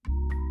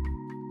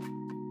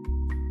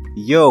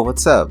Yo,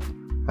 what's up?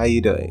 How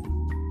you doing?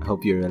 I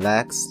hope you're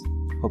relaxed.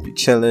 Hope you're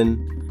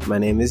chilling. My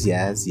name is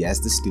Yaz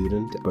the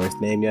student,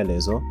 birth name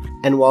Yalezo,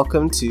 and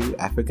welcome to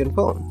African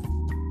Film.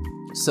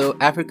 So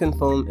African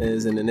Film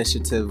is an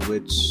initiative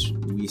which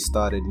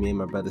me and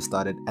my brother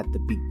started at the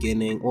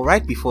beginning, or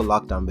right before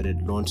lockdown, but it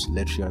launched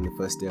literally on the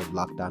first day of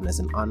lockdown as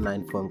an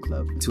online film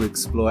club to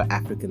explore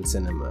African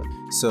cinema.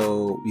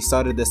 So we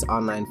started this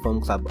online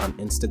film club on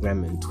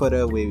Instagram and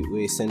Twitter, where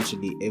we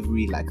essentially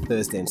every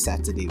Thursday and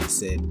Saturday we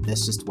said,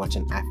 let's just watch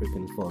an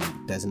African film.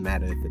 It doesn't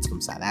matter if it's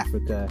from South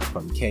Africa,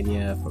 from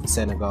Kenya, from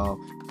Senegal.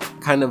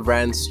 Kind of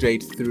ran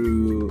straight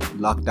through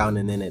lockdown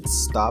and then it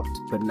stopped,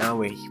 but now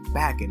we're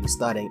back and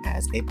starting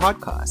as a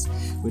podcast,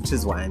 which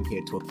is why I'm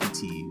here talking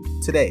to you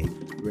today.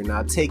 We're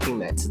now taking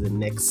that to the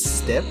next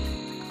step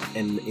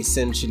and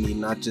essentially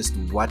not just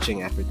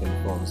watching African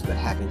films, but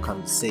having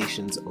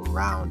conversations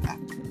around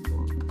African films.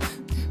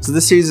 So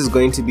this series is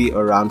going to be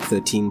around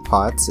 13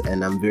 parts,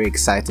 and I'm very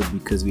excited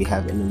because we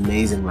have an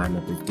amazing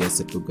lineup of guests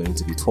that we're going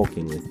to be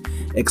talking with,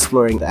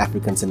 exploring the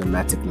African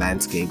cinematic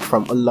landscape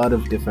from a lot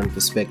of different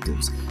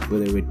perspectives,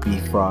 whether it be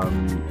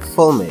from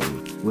filming,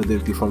 whether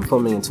it be from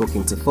filming and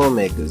talking to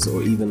filmmakers,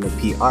 or even the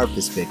PR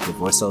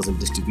perspective or sales and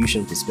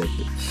distribution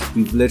perspective.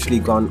 We've literally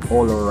gone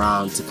all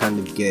around to kind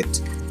of get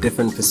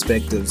different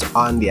perspectives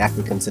on the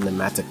African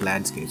cinematic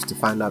landscapes to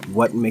find out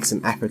what makes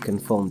an African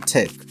film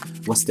tick,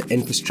 what's the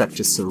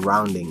infrastructure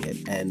surrounding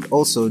it, and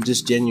also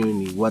just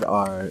genuinely what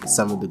are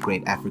some of the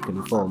great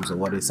African films, or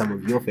what are some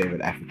of your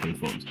favorite African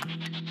films.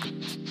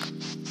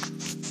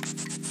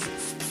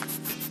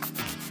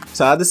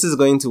 So how this is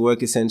going to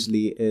work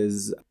essentially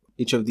is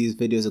each of these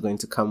videos are going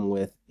to come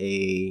with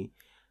a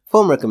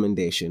film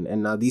recommendation,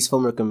 and now these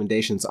film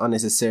recommendations aren't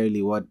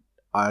necessarily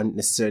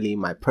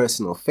my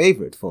personal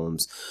favorite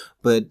films,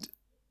 but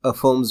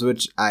films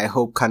which I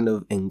hope kind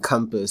of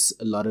encompass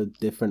a lot of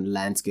different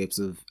landscapes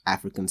of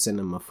African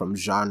cinema from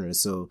genres.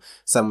 So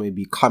some may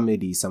be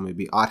comedy, some may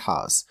be art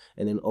house,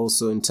 and then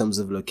also in terms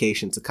of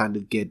location to kind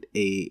of get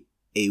a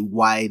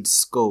wide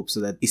scope, so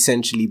that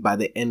essentially by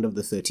the end of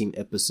the 13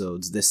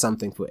 episodes there's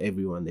something for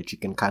everyone that you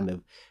can kind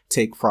of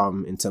take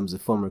from in terms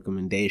of film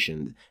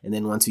recommendations. And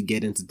then once we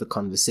get into the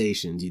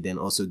conversations, you then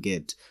also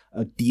get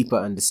a deeper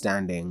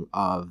understanding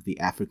of the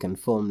African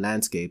film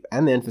landscape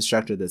and the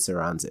infrastructure that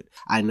surrounds it.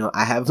 I know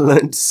I have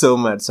learned so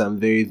much, so I'm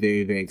very,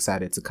 very, very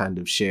excited to kind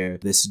of share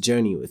this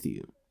journey with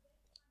you.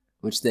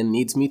 Which then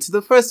leads me to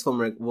the first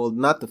film,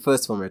 not the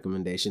first film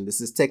recommendation.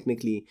 This is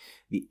technically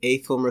the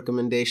 8th film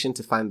recommendation.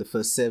 To find the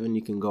first 7,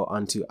 you can go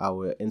onto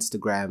our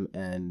Instagram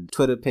and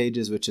Twitter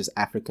pages, which is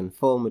African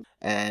Film,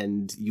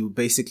 and you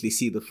basically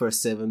see the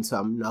first 7. So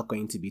I'm not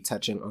going to be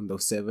touching on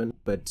those 7,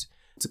 but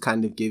to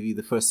kind of give you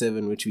the first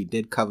 7, which we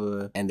did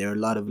cover, and there are a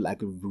lot of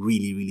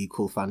really, really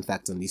cool fun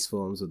facts on these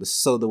films. With the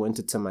So the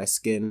Winter to My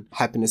Skin,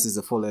 Happiness is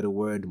a 4-letter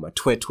word,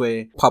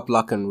 Matwetwe, Pop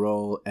Lock and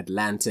Roll,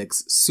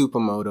 Atlantics,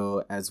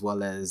 Supermoto, as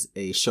well as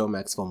a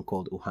Showmax film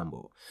called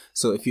Uhambo.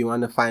 So if you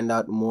want to find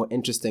out more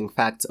interesting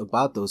facts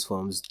about those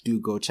films, do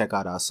go check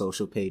out our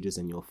social pages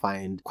and you'll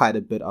find quite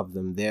a bit of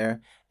them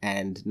there.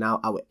 And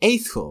now our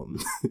 8th film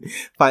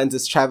finds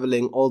us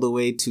traveling all the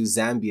way to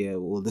Zambia.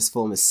 Well, this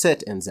film is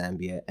set in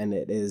Zambia, and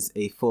it is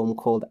a film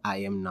called I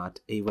Am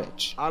Not a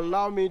Witch.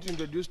 Allow me to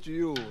introduce to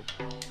you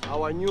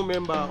our new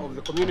member of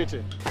the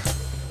community.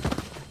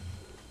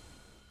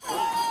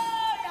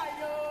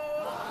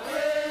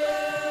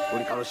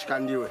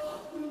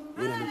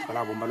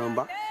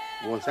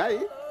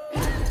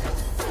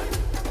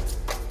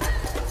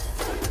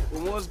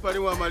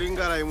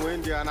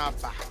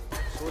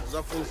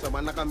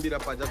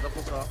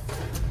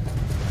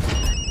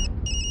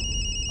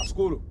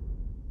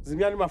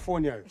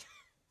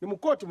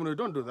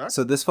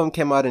 So this film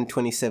came out in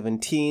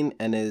 2017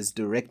 and is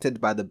directed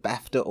by the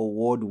BAFTA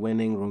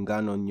award-winning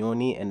Rungano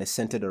Nyoni and is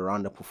centered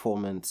around a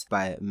performance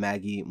by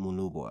Maggie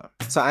Mulubwa.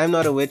 So I Am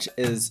Not a Witch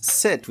is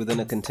set within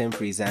a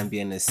contemporary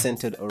Zambia and is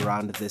centered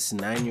around this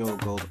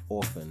 9-year-old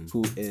orphan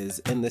who is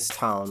in this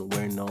town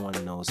where no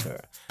one knows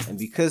her. And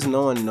because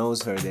no one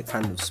knows her, they're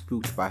kind of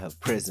spooked by her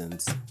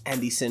presence,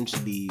 and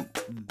essentially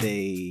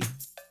they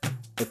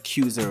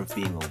accuse her of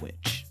being a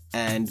witch.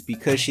 And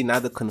because she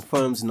neither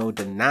confirms nor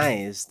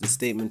denies the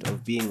statement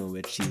of being a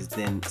witch, she's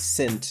then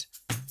sent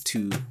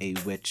to a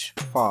witch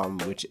farm,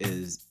 which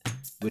is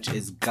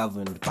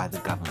governed by the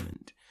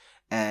government.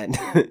 And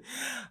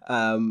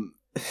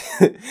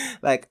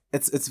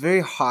it's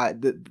very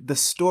hard. The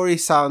story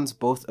sounds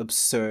both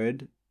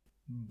absurd,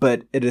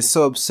 but it is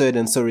so absurd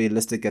and so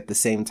realistic at the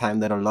same time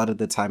that a lot of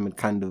the time it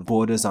kind of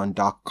borders on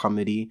dark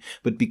comedy.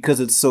 But because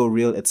it's so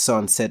real, it's so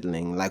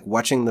unsettling. Like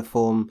watching the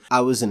film,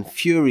 I was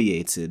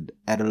infuriated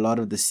at a lot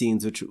of the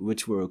scenes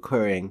which were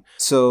occurring.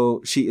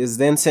 So she is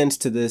then sent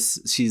to this,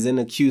 she's then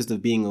accused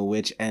of being a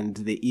witch, and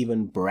they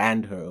even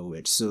brand her a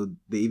witch. So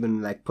they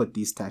even put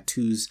these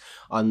tattoos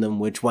on them,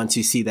 which once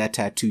you see that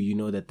tattoo, you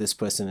know that this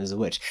person is a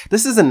witch.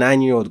 This is a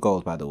 9-year-old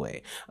girl, by the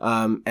way.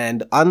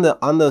 And on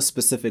the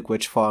specific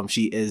witch farm,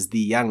 she is the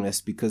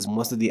youngest, because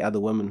most of the other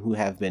women who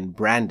have been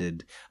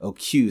branded,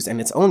 accused,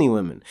 and it's only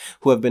women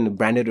who have been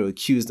branded or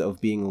accused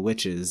of being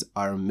witches,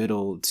 are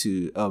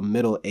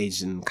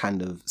middle-aged and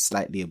kind of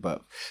slightly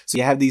above. So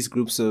you have these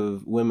groups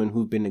of women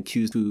who've been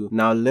accused who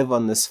now live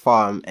on this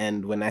farm,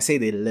 and when I say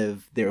they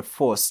live, they're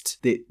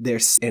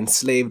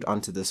enslaved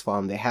onto this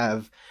farm. They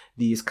have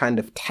these kind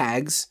of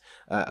tags.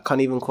 I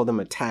can't even call them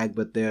a tag,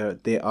 but they're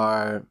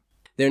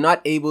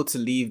not able to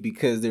leave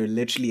because they're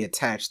literally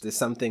attached. There's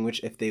something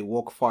which, if they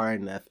walk far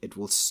enough, it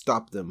will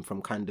stop them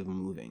from kind of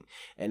moving.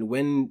 And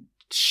when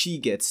she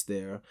gets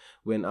there,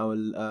 when our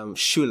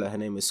Shula, her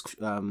name is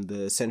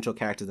the central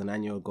character, the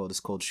 9-year-old girl is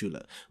called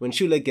Shula. When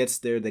Shula gets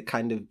there, they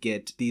kind of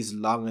get these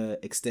longer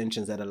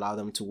extensions that allow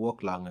them to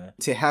walk longer,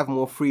 to have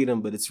more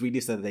freedom, but it's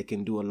really so that they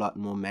can do a lot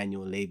more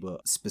manual labor,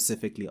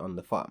 specifically on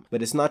the farm.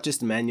 But it's not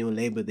just manual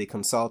labor. They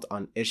consult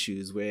on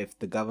issues where if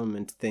the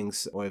government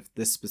thinks, or if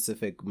this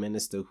specific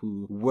minister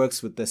who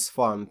works with this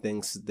farm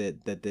thinks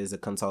that there's a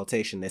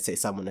consultation, let's say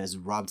someone has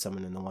robbed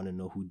someone and they want to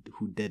know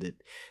who did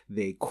it,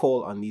 they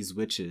call on these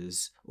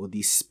witches or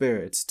these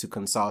spirits to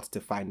consult to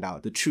find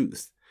out the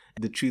truth.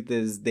 The truth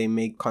is they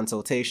make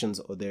consultations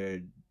or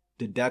their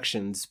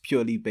deductions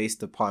purely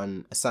based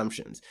upon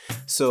assumptions.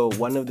 So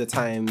one of the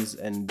times,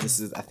 and this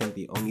is I think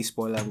the only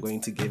spoiler I'm going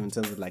to give in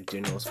terms of like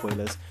general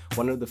spoilers,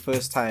 one of the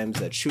first times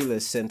that Shula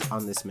is sent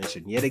on this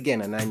mission, yet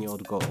again a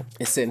 9-year-old girl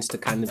is sent to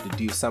kind of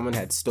deduce someone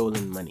had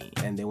stolen money,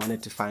 and they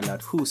wanted to find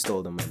out who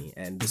stole the money.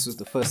 And this was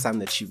the first time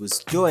that she was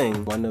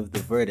doing one of the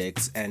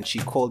verdicts, and she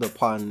called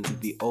upon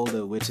the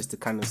older witches to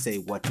kind of say,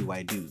 what do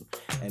I do?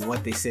 And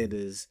what they said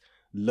is,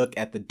 look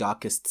at the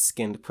darkest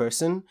skinned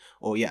person,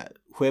 or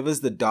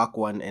whoever's the dark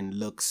one and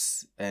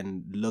looks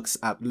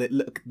up.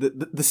 Look,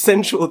 the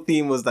central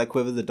theme was like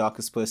whoever the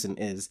darkest person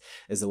is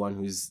the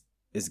one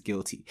is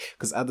guilty,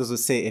 because others would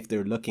say if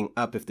they're looking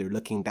up, if they're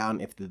looking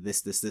down, if they're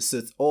this. So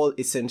it's all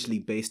essentially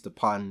based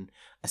upon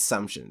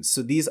assumptions.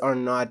 So these are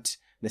not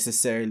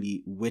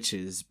necessarily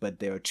witches, but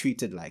they are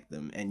treated like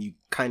them, and you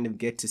kind of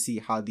get to see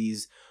how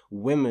these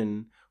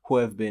women who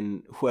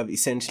have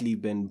essentially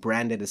been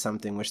branded as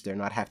something which they're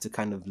not, have to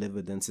kind of live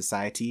within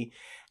society.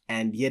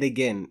 And yet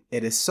again,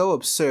 it is so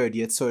absurd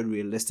yet so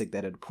realistic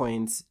that at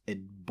points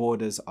it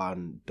borders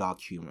on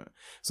dark humor.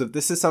 So if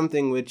this is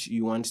something which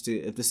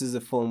if this is a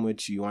film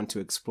which you want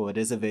to explore, it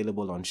is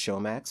available on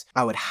Showmax.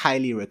 I would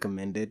highly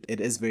recommend it. It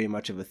is very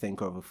much of a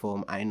thinker of a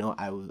film. I know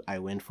I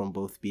went from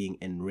both being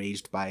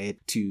enraged by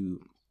it to,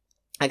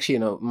 actually,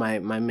 my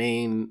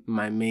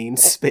main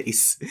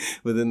space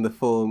within the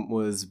film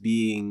was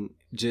being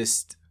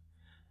just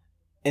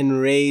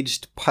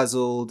enraged,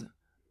 puzzled,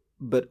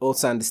 but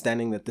also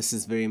understanding that this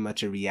is very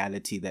much a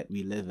reality that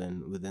we live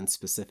in within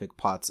specific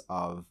parts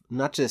of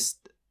not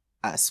just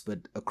us,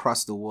 but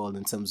across the world,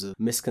 in terms of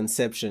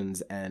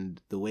misconceptions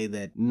and the way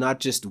that not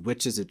just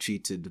witches are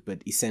treated,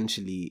 but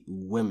essentially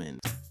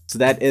women. So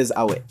that is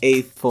our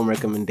 8th film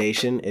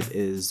recommendation. It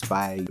is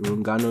by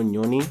Rungano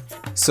Nyoni.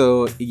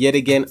 So yet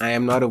again, I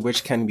Am Not a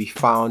Witch can be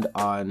found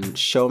on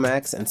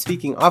Showmax. And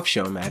speaking of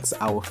Showmax,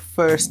 our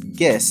first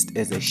guest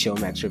is a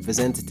Showmax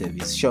representative.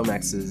 He's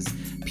Showmax's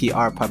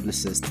PR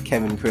publicist,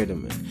 Kevin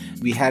Perderman.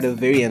 We had a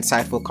very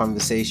insightful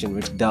conversation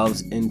which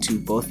delves into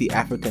both the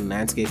African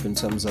landscape in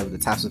terms of the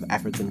types of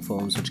African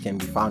films which can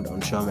be found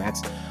on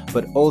Showmax,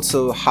 but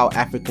also how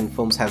African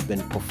films have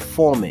been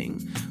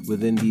performing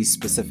within these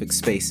specific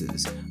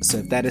spaces. So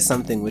if that is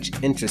something which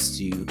interests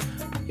you,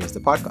 here's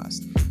the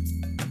podcast.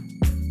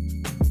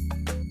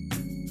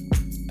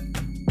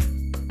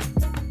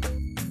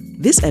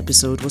 This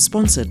episode was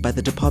sponsored by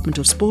the Department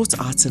of Sports,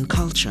 Arts and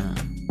Culture.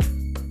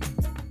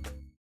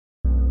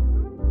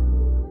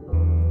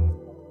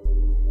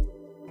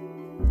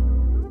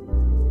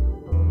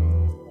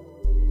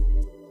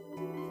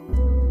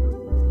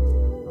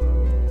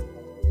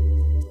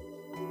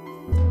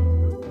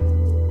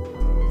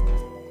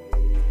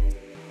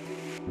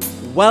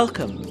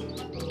 Welcome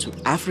to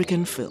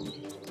African Film.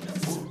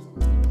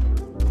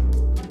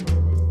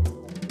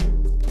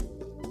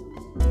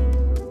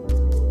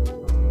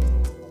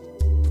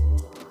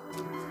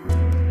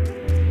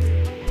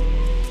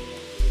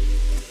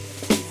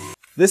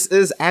 This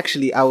is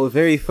actually our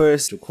very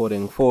first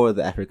recording for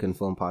the African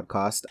Film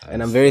Podcast,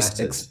 and I'm very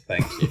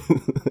Thank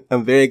you.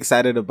 I'm very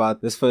excited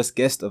about this first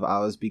guest of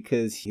ours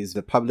because he's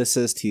a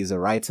publicist, he's a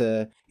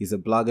writer, he's a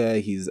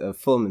blogger, he's a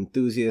film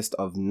enthusiast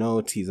of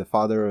note, he's a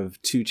father of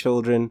 2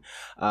 children.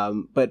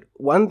 But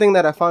one thing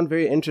that I found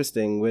very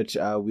interesting, which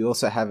we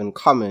also have in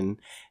common,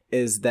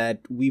 is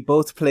that we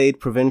both played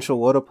provincial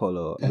water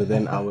polo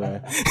within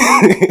our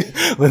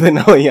within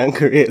our young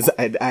careers.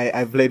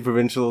 I played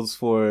provincials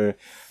for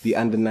the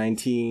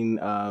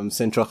under-19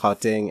 Central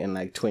Gauteng in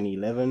like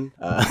 2011,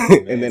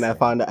 and then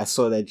I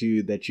saw that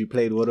you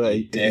played water.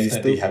 You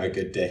definitely have a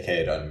good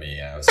decade on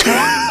me. I was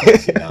playing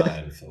in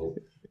 99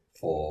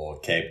 for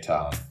Cape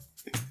Town.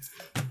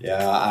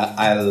 Yeah,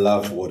 I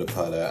love water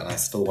polo and I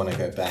still want to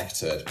go back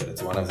to it, but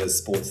it's one of those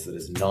sports that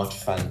is not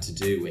fun to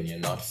do when you're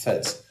not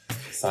fit.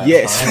 So I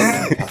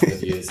tried it a couple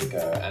of years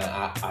ago, and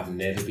I've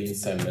never been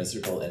so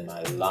miserable in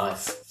my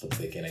life for the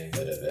beginning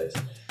bit of it.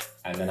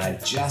 And then I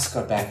just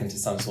got back into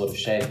some sort of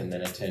shape, and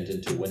then it turned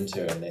into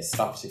winter and they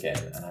stopped again.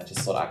 And I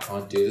just thought, I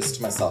can't do this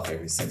to myself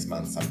every 6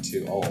 months. I'm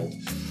too old.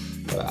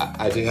 But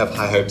I do have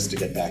high hopes to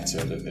get back to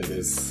it. It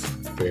is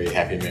very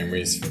happy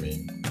memories for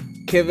me.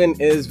 Kevin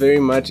is very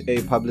much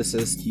a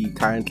publicist. He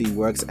currently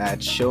works at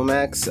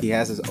Showmax. He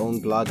has his own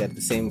blog at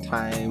the same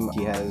time.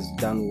 He has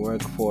done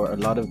work for a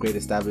lot of great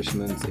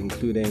establishments,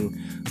 including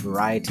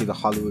Variety, The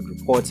Hollywood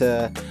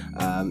Reporter,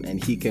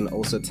 and he can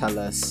also tell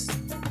us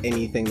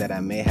anything that I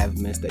may have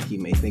missed that he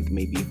may think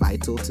may be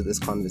vital to this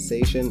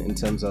conversation in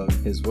terms of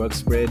his work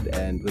spread.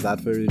 And without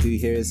further ado,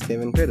 here is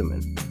Kevin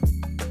Critterman.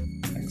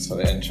 Thanks for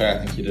the intro. I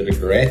think you did a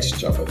great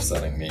job of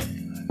selling me.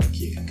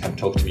 You can come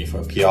talk to me for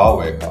a PR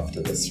work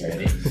after this,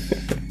 really.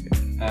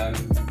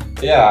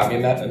 Yeah, I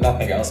mean,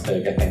 nothing else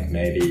big. I think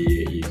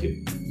maybe you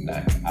could,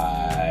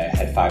 I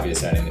had 5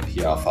 years running the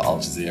PR for Al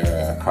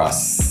Jazeera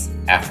across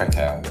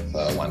Africa with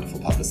a wonderful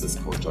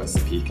publicist called Joyce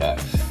Apika.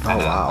 Oh,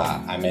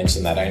 wow. I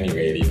mentioned that only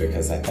really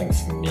because I think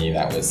for me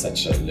that was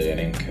such a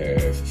learning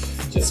curve,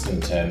 just in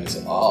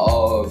terms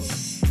of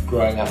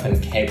growing up in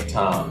Cape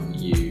Town.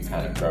 You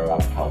kind of grow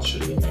up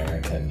culturally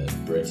American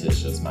and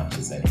British as much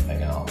as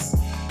anything else.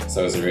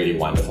 So it was a really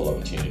wonderful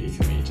opportunity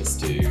for me just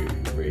to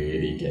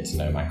really get to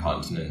know my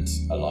continent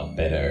a lot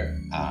better.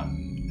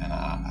 And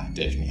I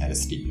definitely had a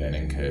steep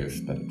learning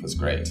curve, but it was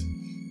great.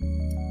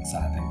 So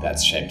I think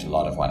that's shaped a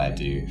lot of what I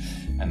do.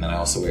 And then I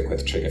also work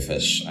with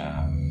Triggerfish,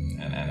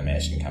 an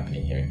animation company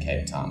here in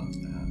Cape Town,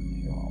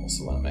 who are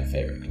also one of my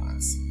favorite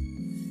clients.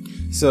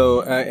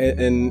 So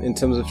in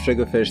terms of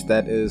Triggerfish,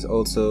 that is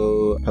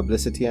also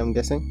publicity, I'm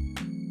guessing?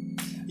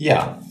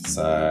 Yeah,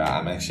 so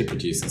I'm actually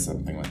producing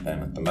something with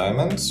them at the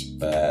moment,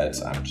 but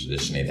I'm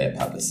traditionally their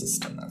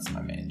publicist, and that's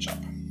my main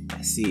job.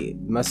 I see.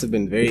 It must have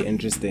been very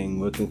interesting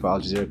working for Al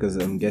Jazeera, because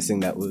I'm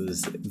guessing that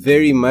was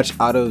very much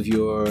out of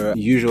your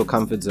usual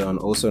comfort zone,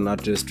 also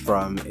not just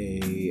from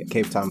a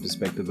Cape Town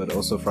perspective, but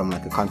also from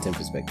like a content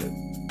perspective.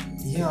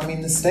 Yeah, I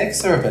mean, the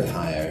stakes are a bit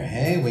higher,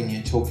 hey, when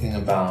you're talking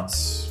about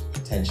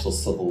potential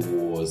civil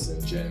wars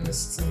and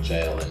journalists in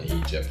jail in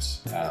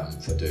Egypt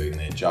for doing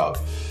their job.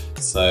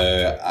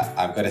 So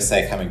I've got to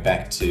say, coming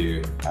back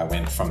to, I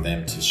went from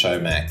them to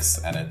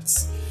Showmax, and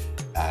it's,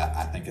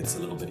 I think it's a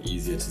little bit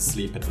easier to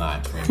sleep at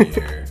night when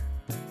you're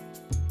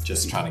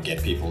just trying to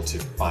get people to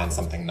find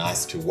something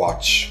nice to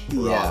watch,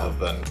 rather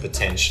than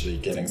potentially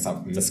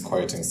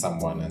misquoting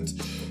someone and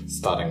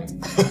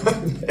starting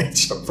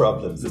major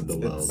problems in the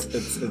world.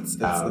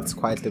 It's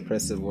quite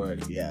depressive work.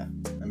 Yeah,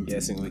 I'm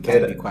guessing it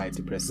can be quite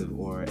depressive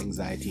or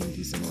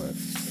anxiety-inducing work.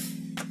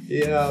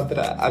 Yeah, but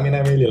I mean, I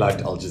really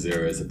liked Al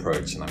Jazeera's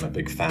approach, and I'm a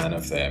big fan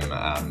of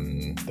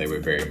them. They were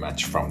very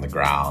much from the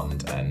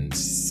ground and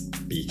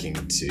speaking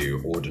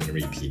to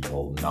ordinary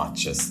people, not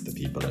just the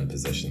people in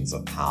positions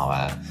of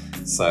power.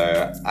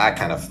 So I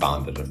kind of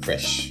found it a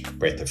fresh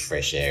breath of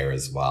fresh air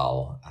as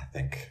well. I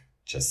think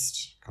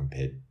just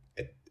compared,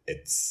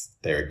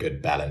 they're a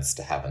good balance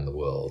to have in the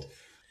world.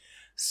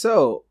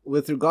 So,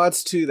 with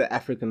regards to the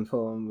African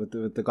film, with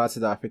regards to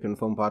the African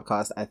Film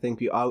Podcast, I think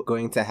we are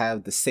going to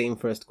have the same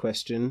first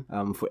question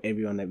for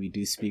everyone that we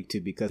do speak to,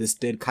 because this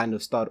did kind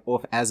of start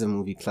off as a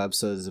movie club,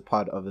 so there's a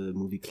part of the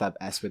movie club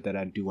aspect that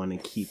I do want to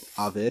keep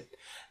of it,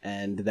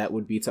 and that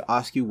would be to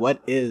ask you,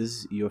 what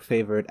is your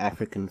favorite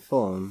African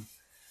film,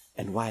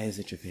 and why is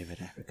it your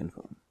favorite African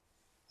film?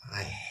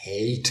 I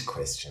hate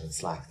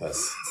questions like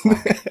this.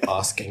 It's like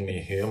asking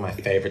me who my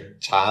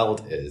favorite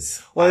child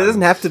is. Well, it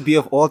doesn't have to be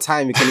of all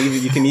time. You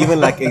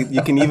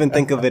can even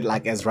think of it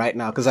like as right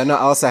now. Because I know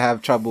I also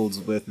have troubles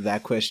with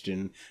that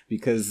question,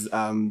 because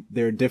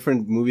there are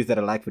different movies that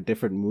I like for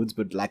different moods.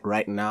 But like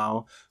right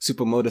now,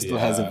 Supermoto still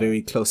has a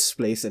very close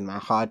place in my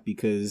heart,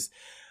 because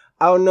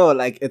I don't know,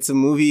 like, it's a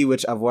movie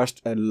which I've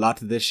watched a lot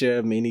this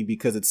year, mainly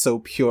because it's so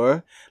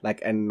pure. Like,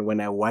 and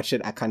when I watch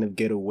it, I kind of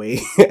get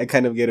away. I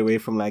kind of get away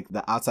from like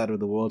the outside of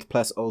the world.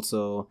 Plus,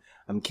 also,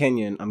 I'm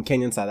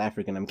Kenyan South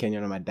African. I'm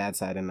Kenyan on my dad's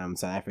side, and I'm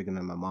South African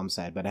on my mom's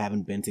side. But I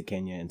haven't been to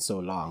Kenya in so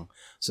long,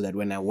 so that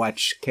when I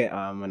watch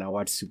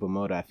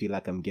Supermoto, I feel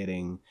like I'm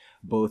getting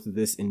both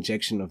this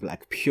injection of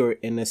like pure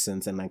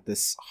innocence and like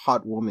this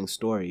heartwarming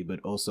story, but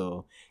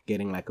also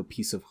getting like a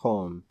piece of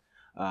home.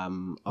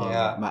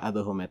 My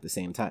other home at the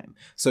same time.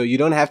 So you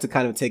don't have to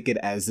kind of take it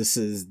as this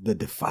is the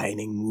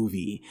defining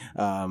movie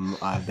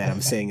that I'm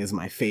saying is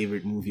my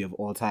favorite movie of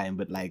all time,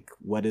 but like,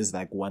 what is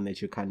like one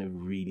that you're kind of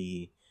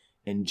really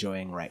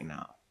enjoying right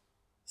now?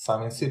 So I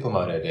mean,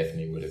 Supermoto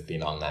definitely would have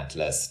been on that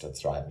list.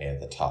 It's right near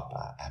the top.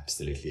 I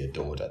absolutely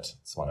adored it.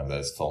 It's one of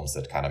those films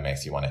that kind of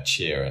makes you want to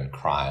cheer and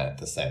cry at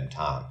the same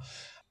time.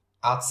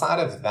 Outside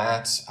of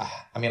that,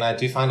 I mean, I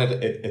do find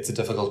it's a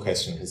difficult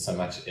question, because so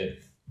much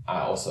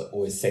I also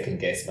always second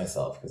guess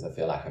myself, because I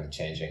feel like I'm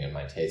changing and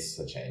my tastes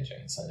are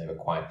changing. So I never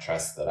quite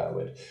trust that I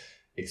would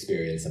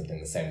experience something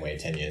the same way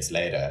 10 years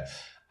later.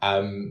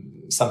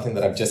 Something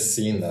that I've just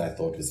seen that I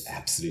thought was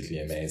absolutely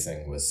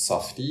amazing was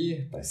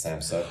Softy by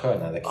Sam Soko,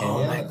 another Kenyan.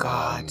 Oh my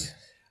God.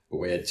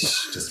 Which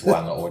just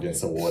won the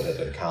Audience Award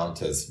at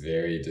Encounters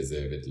very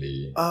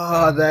deservedly.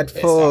 Oh, that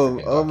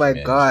film. Oh my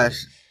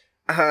gosh.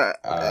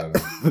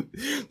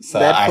 So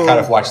I kind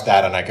of watched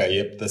that and I go,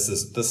 yep, this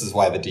is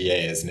why the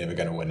DA is never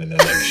going to win an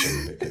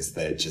election because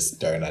they just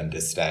don't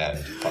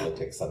understand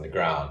politics on the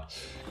ground.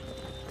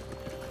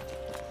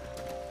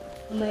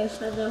 My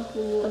father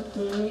who was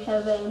in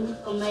heaven,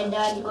 my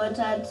dad got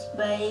hurt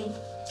by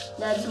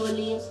the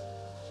police.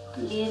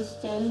 Please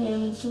tell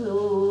him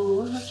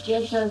to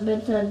get a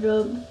better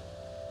job.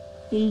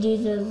 In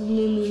Jesus'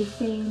 name we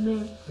say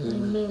amen.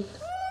 Amen.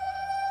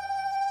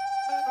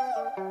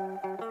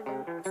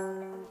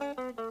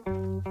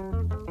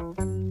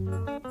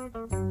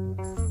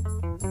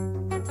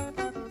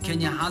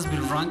 Kenya has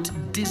been ranked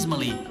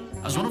dismally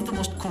as one of the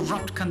most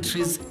corrupt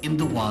countries in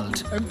the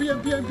world. MP.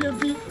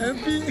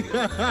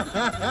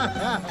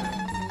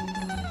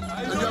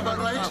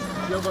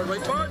 You have a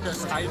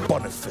right.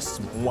 Boniface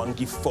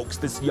Mwangi, folks,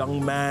 this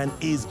young man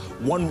is,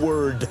 one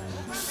word,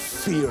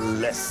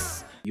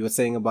 fearless. You were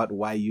saying about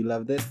why you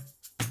loved it?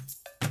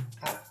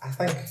 I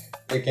think,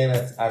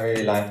 again, I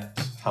really liked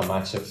how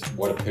much of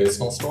what a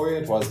personal story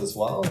it was as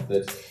well,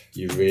 that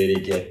you really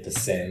get the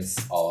sense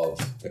of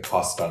the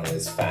cost on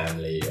his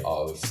family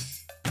of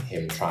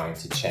him trying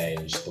to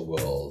change the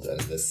world and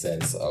the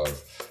sense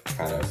of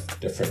kind of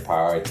different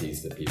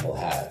priorities that people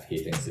have. He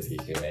thinks if he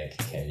can make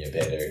Kenya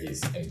better,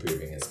 he's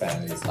improving his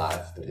family's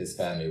life, but his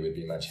family would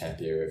be much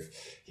happier if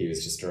he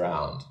was just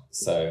around.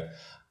 So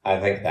I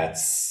think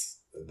that's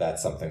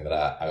something that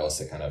I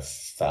also kind of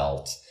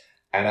felt.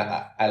 And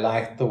I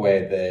like the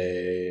way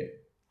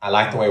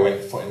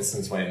when, for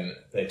instance, when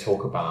they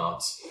talk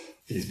about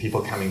these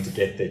people coming to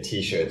get their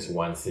t-shirts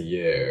once a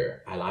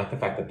year, I like the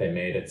fact that they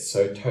made it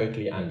so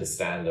totally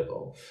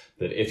understandable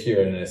that if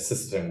you're in a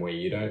system where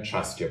you don't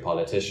trust your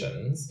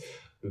politicians,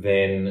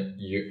 then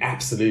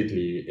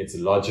it's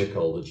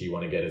logical that you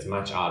want to get as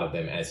much out of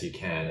them as you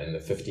can in the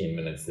 15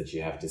 minutes that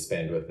you have to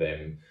spend with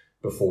them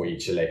before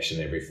each election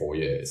every 4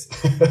 years.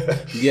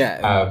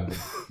 Yeah.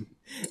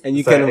 And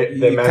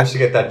they managed to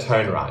get that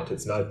tone right.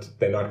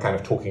 They're not kind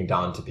of talking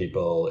down to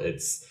people.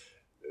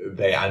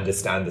 They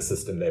understand the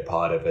system, they're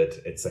part of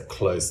it. It's a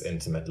close,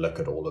 intimate look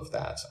at all of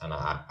that. And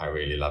I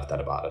really loved that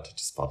about it. It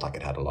just felt like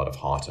it had a lot of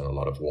heart and a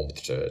lot of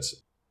warmth to it.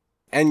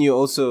 And you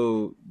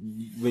also,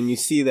 when you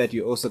see that,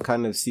 you also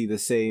kind of see the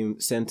same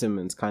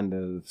sentiments kind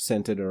of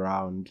centered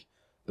around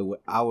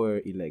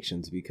our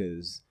elections,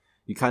 because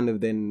you kind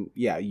of then,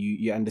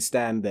 you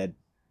understand that,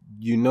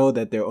 you know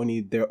that they're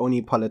only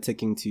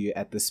politicking to you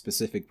at this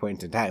specific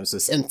point in time. So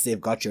since they've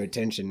got your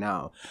attention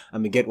now,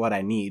 I'm gonna get what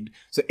I need.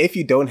 So if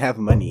you don't have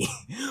money,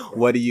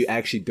 what are you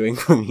actually doing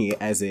for me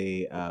as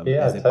a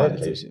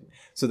politician?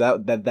 So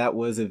that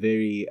was a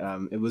very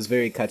it was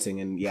very cutting,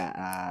 and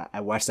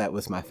I watched that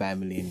with my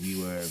family and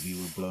we were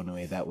blown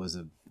away. That was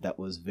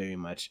very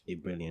much a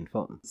brilliant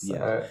film.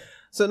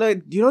 So no,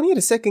 you don't need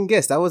a second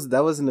guess. That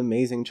was an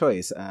amazing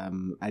choice.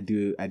 I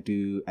do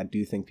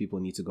think people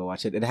need to go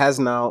watch it. It has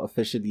now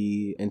officially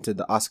entered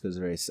the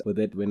Oscars race, with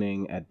it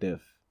winning at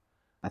DIFF.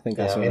 I think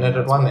it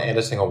won the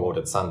editing award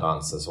at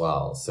Sundance as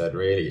well. So it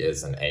really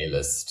is an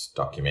A-list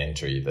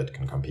documentary that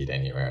can compete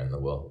anywhere in the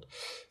world.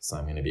 So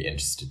I'm going to be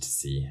interested to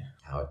see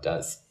how it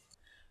does.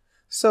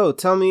 So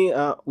tell me,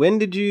 when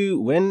did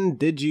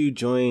you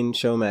join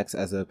Showmax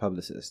as a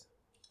publicist?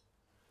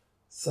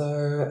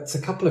 So it's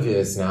a couple of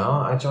years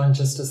now. I joined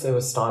just as they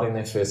were starting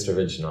their first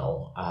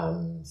original.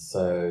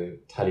 So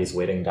Tully's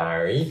Wedding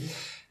Diary.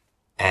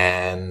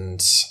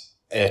 And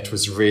it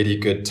was really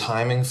good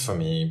timing for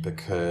me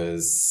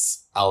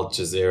because Al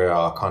Jazeera,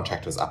 our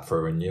contract was up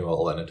for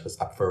renewal, and it was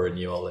up for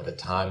renewal at a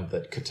time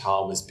that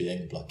Qatar was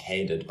being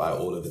blockaded by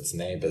all of its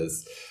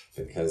neighbors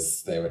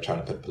because they were trying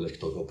to put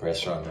political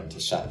pressure on them to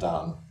shut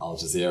down Al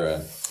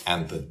Jazeera.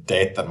 And the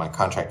date that my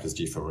contract was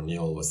due for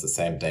renewal was the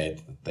same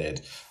date that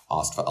they'd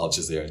asked for Al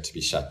Jazeera to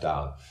be shut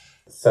down.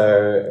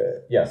 So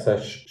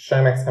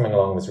Showmax coming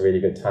along was really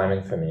good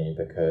timing for me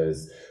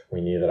because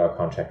we knew that our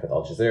contract with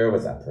Al Jazeera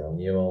was up for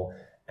renewal,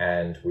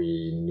 and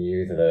we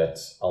knew that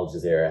Al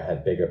Jazeera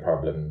had bigger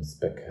problems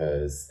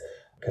because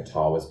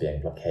Qatar was being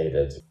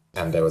blockaded.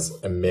 And there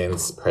was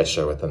immense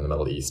pressure within the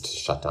Middle East to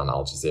shut down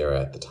Al Jazeera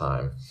at the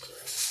time.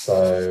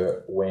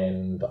 So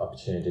when the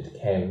opportunity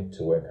came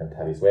to work on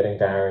Tully's Wedding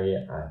Diary,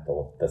 I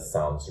thought this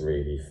sounds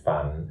really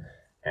fun,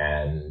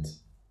 and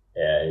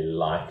I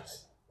liked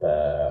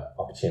the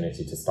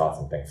opportunity to start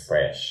something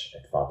fresh.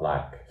 It felt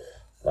like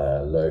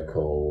the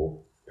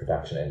local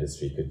production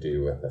industry could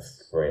do with a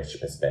fresh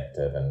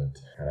perspective and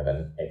kind of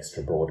an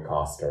extra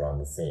broadcaster on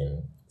the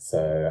scene.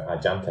 So I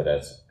jumped at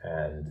it,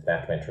 and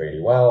that went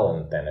really well,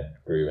 and then it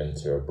grew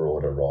into a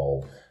broader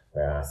role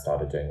where I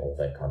started doing all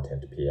their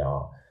content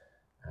PR.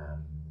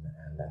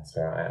 And that's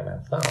where I am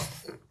at now.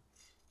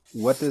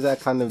 What does that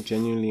kind of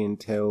genuinely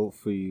entail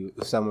for you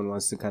if someone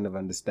wants to kind of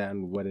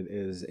understand what it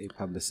is a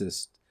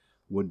publicist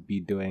would be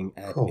doing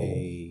at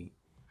a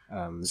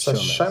So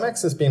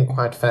Showmax has been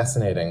quite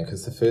fascinating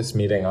because the first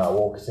meeting I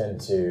walked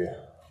into,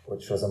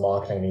 which was a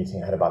marketing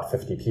meeting, had about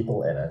 50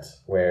 people in it,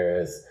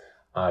 whereas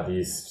I've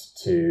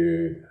used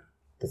to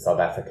the South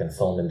African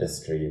film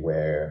industry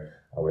where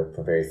I work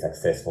for very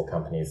successful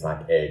companies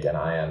like Egg, and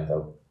I am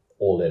the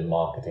all-in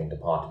marketing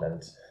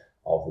department.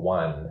 of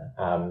one.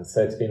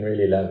 So it's been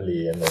really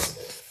lovely, and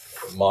this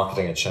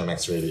marketing at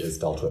Showmax really is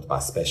dealt with by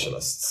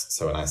specialists.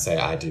 So when I say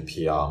I do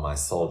PR, my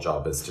sole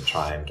job is to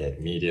try and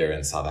get media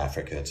in South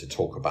Africa to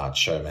talk about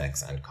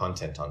Showmax and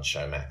content on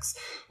Showmax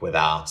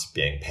without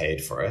being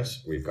paid for it.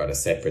 We've got a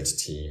separate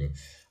team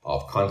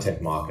of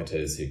content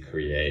marketers who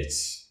create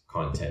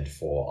content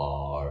for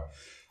our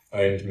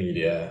owned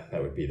media.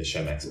 That would be the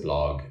Showmax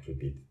blog. It would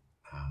be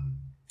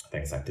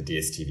things like the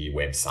DSTV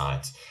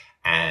website.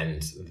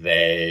 And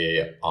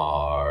they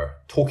are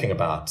talking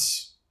about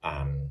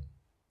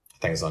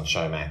things on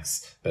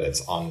Showmax, but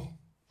it's on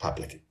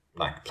public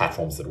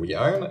platforms that we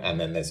own. And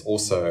then there's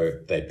also,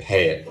 they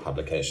pay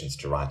publications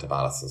to write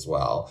about us as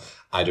well.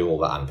 I do all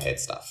the unpaid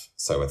stuff.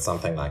 So with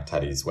something like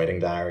Tuddy's Wedding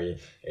Diary,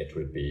 it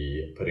would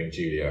be putting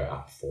Julia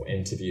up for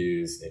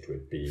interviews. It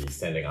would be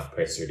sending out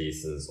press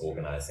releases,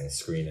 organizing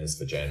screeners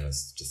for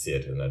journalists to see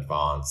it in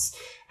advance,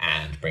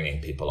 and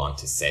bringing people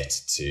onto set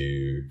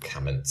to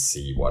come and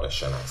see what a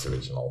Showmax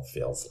original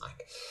feels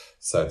like.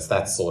 So it's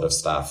that sort of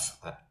stuff.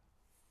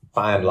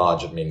 By and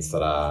large, it means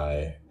that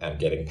I am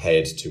getting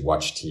paid to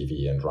watch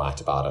TV and write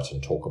about it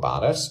and talk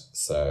about it.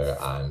 So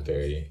I'm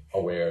very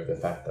aware of the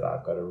fact that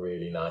I've got a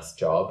really nice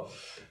job,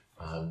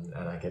 and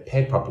I get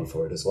paid properly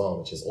for it as well,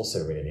 which is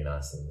also really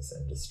nice in this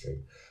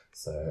industry.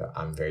 So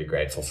I'm very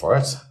grateful for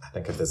it. I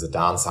think if there's a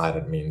downside,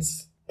 it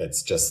means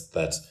it's just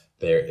that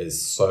there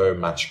is so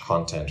much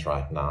content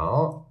right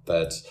now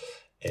that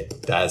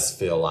it does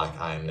feel like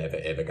I'm never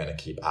ever going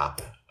to keep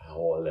up,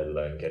 or let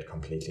alone get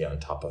completely on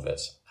top of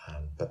it.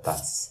 But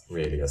that's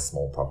really a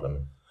small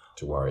problem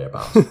to worry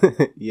about.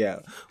 Yeah,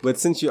 but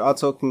since you are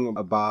talking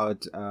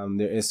about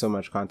there is so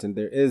much content,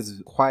 there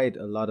is quite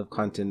a lot of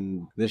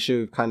content. This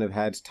show kind of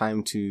had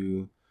time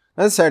to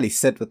not necessarily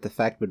sit with the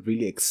fact, but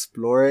really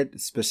explore it,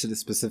 especially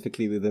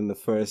specifically within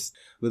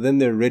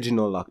the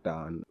original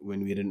lockdown,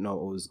 when we didn't know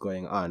what was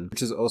going on,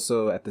 which is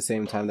also at the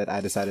same time that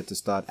I decided to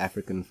start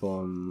African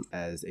Film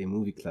as a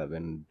movie club,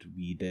 and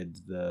we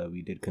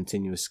did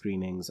continuous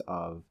screenings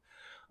of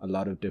a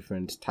lot of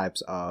different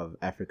types of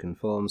African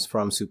films,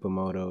 from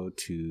Supermoto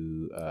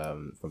to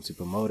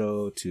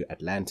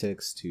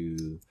Atlantics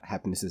to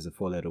Happiness is a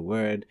Four-Letter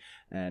Word.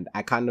 And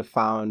I kind of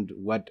found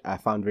what I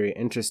found very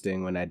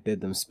interesting when I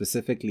did them,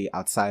 specifically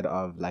outside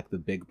of like the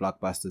big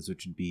blockbusters,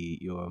 which would be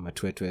your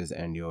Matwetwes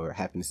and your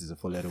Happiness is a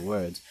Four-Letter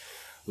Word,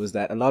 was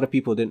that a lot of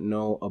people didn't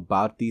know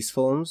about these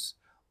films,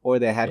 or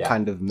they had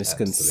kind of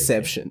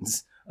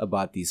misconceptions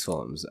about these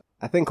films.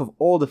 I think of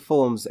all the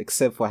films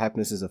except for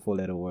Happiness is a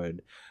Four-Letter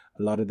Word,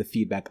 a lot of the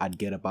feedback I'd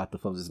get about the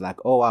films is like,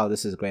 oh wow,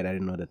 this is great, I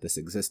didn't know that this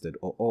existed,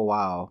 or oh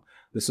wow,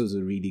 this was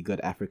a really good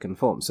African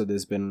film. So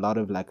there's been a lot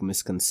of like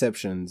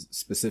misconceptions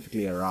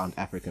specifically around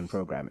African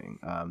programming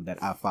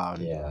that I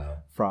found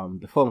from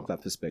the film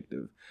club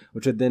perspective,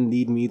 which would then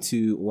lead me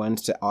to want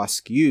to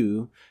ask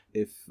you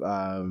if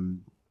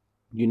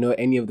you know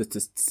any of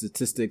the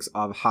statistics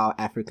of how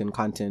African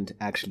content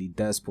actually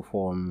does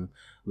perform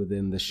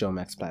within the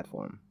Showmax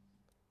platform.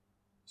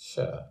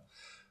 Sure.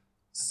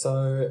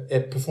 So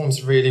it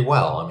performs really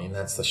well. I mean,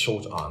 that's the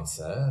short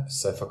answer.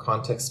 So for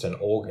context, in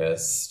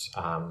August,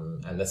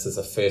 and this is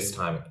the first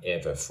time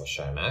ever for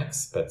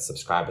Showmax, but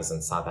subscribers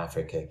in South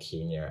Africa,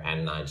 Kenya,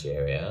 and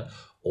Nigeria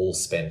all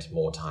spent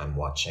more time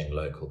watching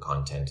local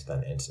content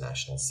than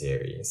international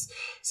series.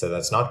 So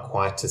that's not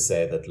quite to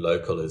say that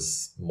local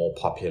is more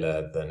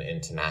popular than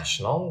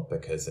international,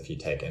 because if you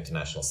take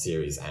international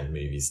series and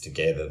movies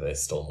together, they're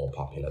still more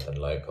popular than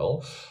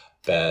local.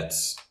 But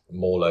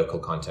more local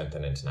content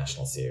than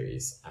international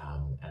series.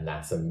 And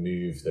that's a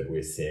move that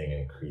we're seeing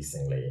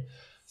increasingly.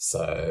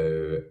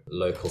 So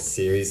local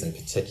series in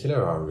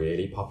particular are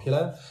really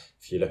popular.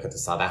 If you look at the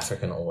South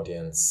African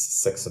audience,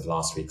 6 of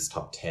last week's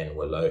top 10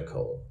 were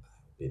local.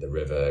 Be The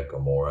River,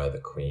 Gomorrah, The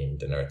Queen,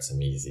 Dinner at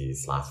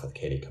Somizi's, Life with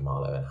Kelly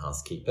Kamalo, and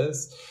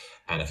Housekeepers.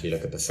 And if you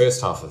look at the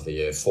first half of the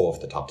year, 4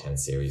 of the top 10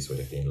 series would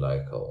have been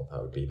local.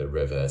 That would be The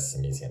River,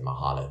 Somizi and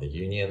Mahala, The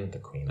Union, The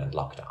Queen, and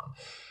Lockdown.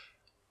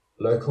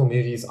 Local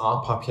movies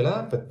are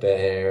popular, but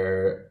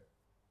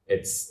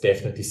it's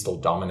definitely still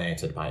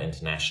dominated by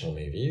international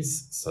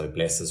movies. So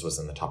Blessers was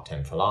in the top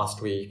 10 for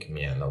last week.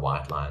 Mia and the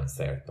White Lion's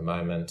there at the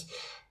moment.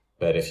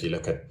 But if you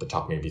look at the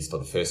top movies for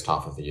the first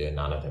half of the year,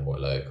 none of them were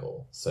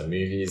local. So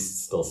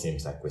movies still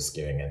seems like we're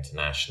skewing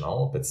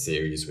international, but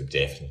series were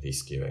definitely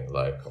skewing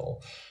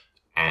local.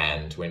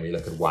 And when we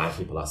look at why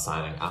people are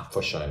signing up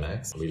for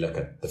Showmax, we look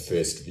at the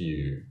first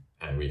view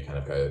and we kind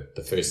of go,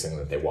 the first thing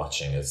that they're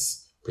watching is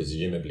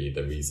presumably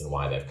the reason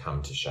why they've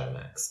come to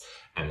Showmax.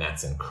 And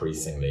that's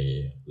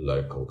increasingly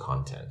local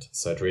content.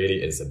 So it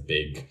really is a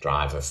big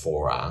driver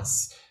for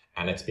us.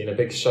 And it's been a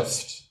big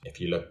shift.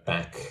 If you look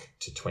back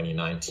to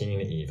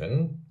 2019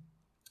 even,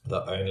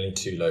 the only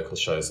 2 local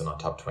shows in our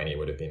top 20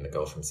 would have been The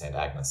Girl from St.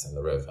 Agnes and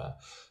The River.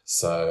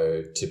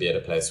 So to be at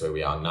a place where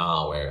we are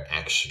now, where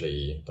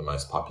actually the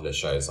most popular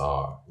shows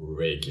are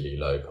regularly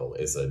local,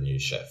 is a new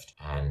shift.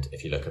 And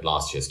if you look at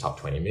last year's top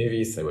 20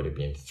 movies, there would have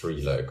been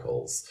 3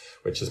 locals,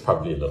 which is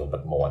probably a little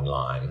bit more in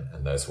line.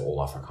 And those were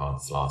all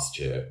Afrikaans last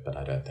year, but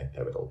I don't think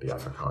they would all be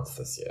Afrikaans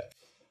this year.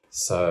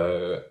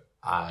 So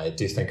I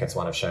do think it's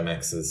one of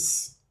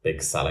Showmax's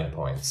big selling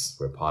points.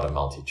 We're part of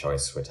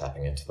MultiChoice. We're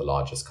tapping into the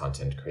largest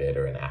content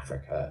creator in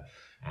Africa,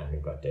 and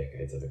we've got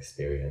decades of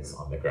experience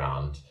on the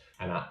ground.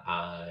 And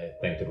I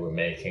think that we're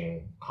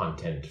making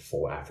content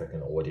for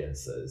African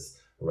audiences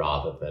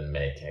rather than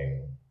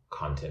making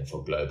content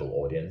for global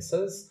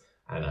audiences.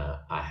 And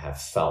I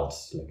have felt,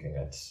 looking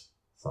at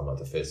some of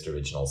the first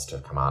originals to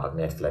have come out of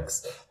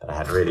Netflix, that I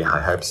had really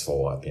high hopes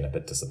for. I've been a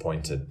bit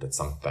disappointed that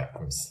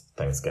sometimes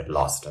things get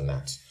lost in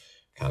that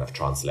kind of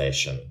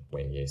translation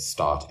when you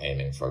start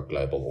aiming for a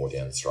global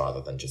audience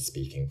rather than just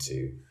speaking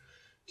to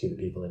the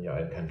people in your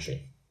own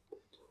country.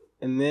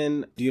 And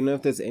then, do you know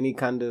if there's any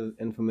kind of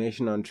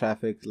information on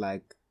traffic,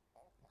 like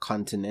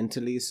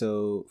continentally?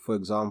 So, for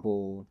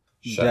example,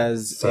 Sure.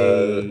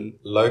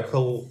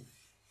 Local...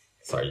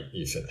 Sorry,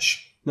 you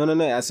finish.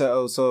 No.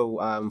 So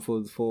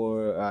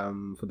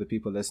for the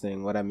people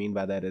listening, what I mean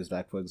by that is,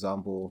 like, for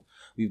example,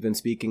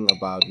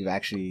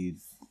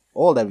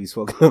 all that we've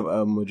spoken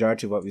about, a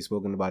majority of what we've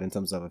spoken about in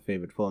terms of our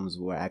favorite films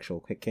were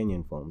actual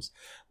Kenyan films.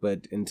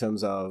 But in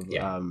terms of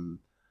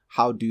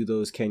how do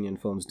those Kenyan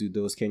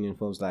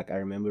films, like, I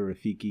remember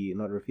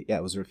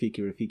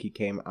Rafiki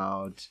came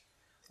out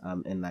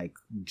in like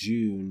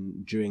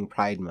June during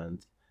Pride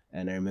Month.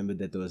 And I remember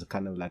that there was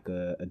kind of like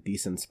a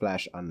decent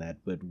splash on that,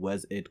 but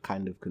was it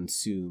kind of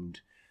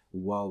consumed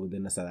well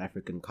within a South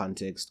African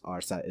context, or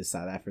is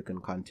South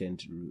African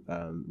content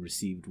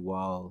received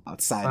well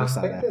outside of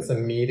South Africa? I think there's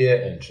a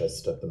media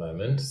interest at the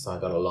moment. So I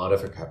got a lot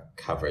of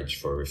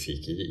coverage for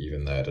Rafiki,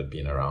 even though it had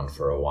been around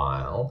for a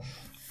while.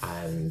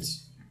 And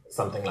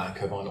something like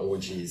Kevon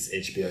Orji's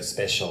HBO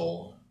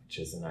special, which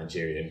is a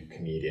Nigerian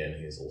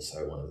comedian who's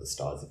also one of the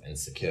stars of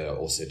Insecure,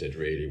 also did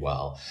really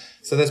well.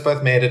 So those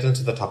both made it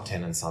into the top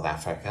 10 in South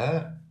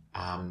Africa.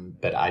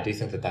 But I do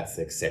think that that's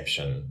the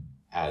exception.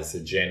 As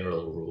a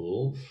general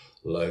rule,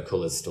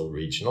 local is still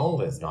regional.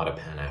 There's not a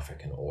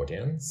Pan-African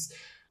audience.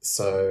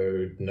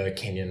 So no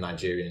Kenyan,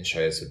 Nigerian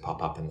shows would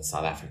pop up in the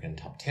South African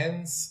top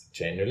 10s.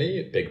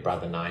 Generally, Big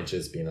Brother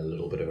Niger's been a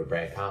little bit of a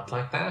breakout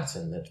like that,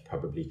 and that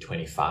probably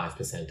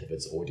 25% of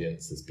its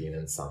audience has been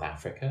in South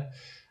Africa.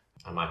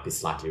 I might be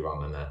slightly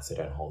wrong on that, so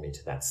don't hold me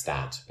to that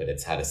stat, but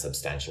it's had a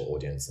substantial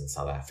audience in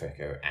South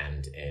Africa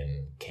and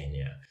in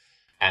Kenya.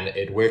 And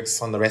it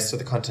works on the rest of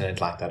the continent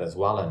like that as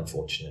well,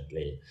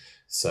 unfortunately.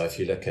 So if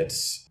you look at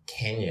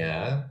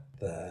Kenya,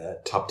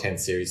 the top 10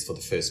 series for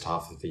the first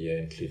half of the year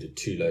included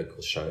 2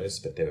 local shows,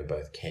 but they were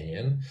both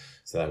Kenyan.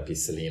 So that would be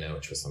Selena,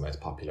 which was the most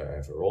popular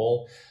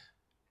overall.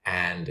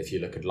 And if you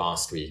look at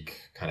last week,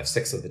 kind of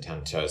 6 of the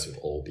 10 shows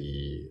would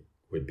be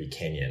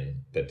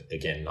Kenyan, but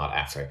again, not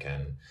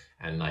African.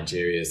 And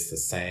Nigeria is the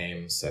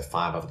same. So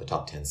 5 of the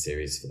top 10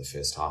 series for the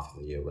first half of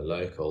the year were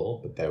local,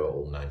 but they were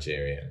all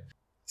Nigerian.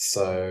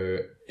 So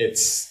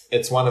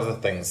it's one of the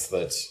things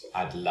that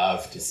I'd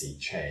love to see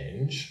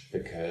change,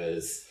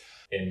 because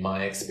in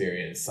my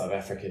experience, South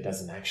Africa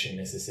doesn't actually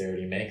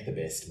necessarily make the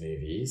best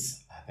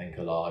movies. I think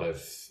a lot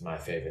of my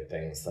favorite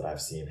things that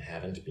I've seen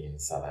haven't been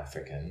South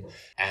African.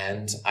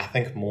 And I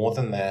think more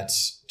than that,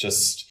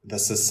 just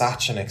this is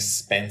such an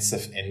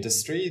expensive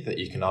industry. The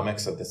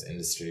economics of this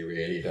industry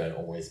really don't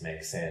always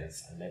make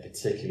sense. And they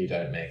particularly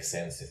don't make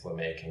sense if we're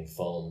making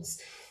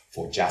films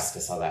for just a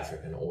South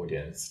African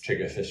audience.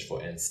 Triggerfish,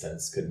 for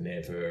instance, could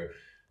never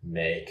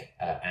make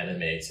an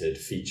animated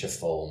feature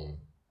film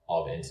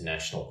of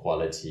international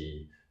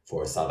quality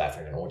for a South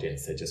African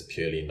audience. There's just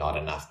purely not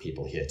enough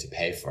people here to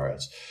pay for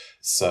it.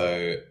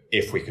 So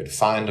if we could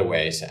find a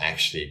way to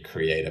actually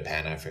create a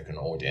Pan-African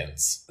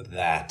audience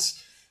that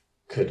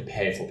could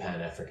pay for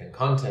Pan-African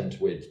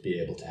content, we'd be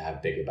able to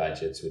have bigger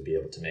budgets, we'd be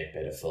able to make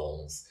better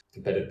films.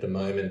 But at the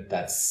moment,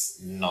 that's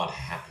not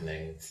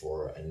happening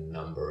for a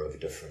number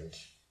of different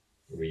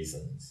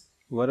reasons.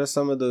 What are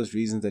some of those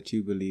reasons that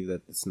you believe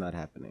that it's not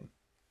happening?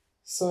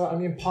 So, I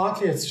mean,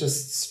 partly it's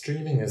just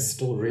streaming is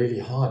still really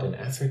hard in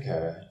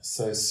Africa.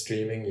 So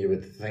streaming, you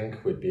would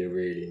think, would be a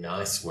really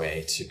nice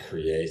way to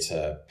create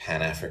a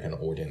Pan-African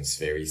audience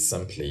very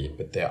simply,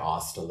 but there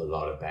are still a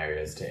lot of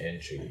barriers to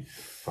entry,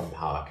 from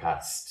power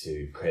cuts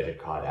to credit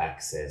card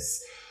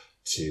access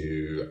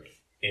to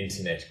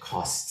internet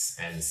costs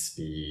and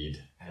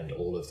speed and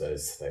all of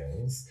those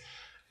things.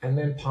 And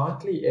then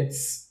partly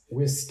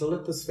we're still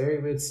at this very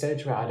weird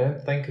stage where I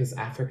don't think as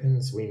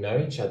Africans we know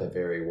each other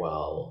very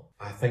well.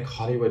 I think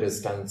Hollywood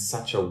has done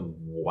such a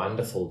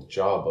wonderful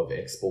job of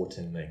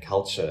exporting their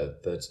culture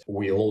that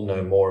we all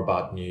know more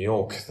about New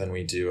York than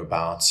we do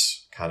about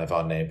kind of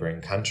our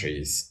neighboring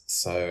countries.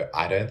 So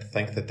I don't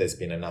think that there's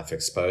been enough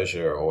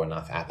exposure or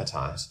enough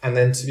appetite. And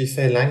then, to be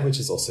fair, language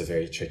is also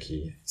very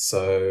tricky.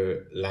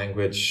 So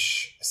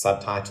language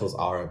subtitles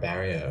are a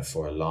barrier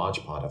for a large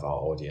part of our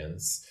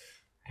audience.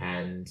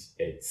 And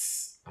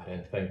I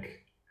don't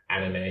think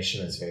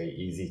animation is very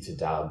easy to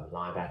dub.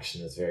 Live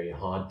action is very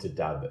hard to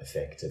dub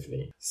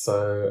effectively.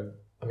 So,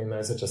 I mean,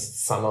 those are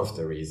just some of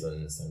the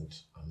reasons, and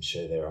I'm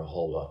sure there are a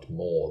whole lot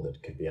more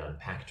that could be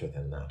unpacked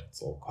within that.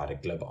 It's all quite a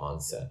glib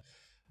answer.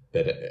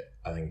 But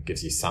I think it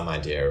gives you some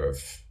idea of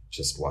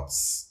just what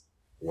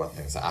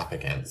things are up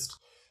against.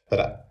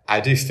 But I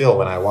do feel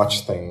when I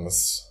watch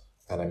things,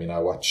 and I mean,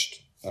 I've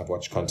watched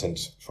content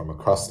from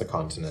across the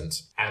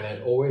continent, and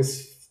it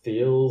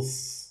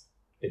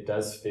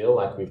does feel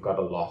like we've got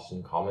a lot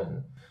in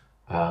common.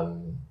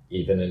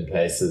 Even in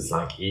places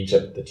like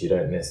Egypt that you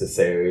don't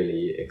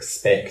necessarily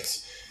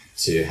expect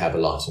to have a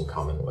lot in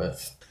common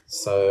with.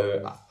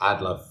 So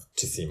I'd love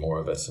to see more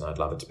of it, and I'd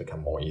love it to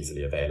become more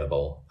easily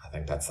available. I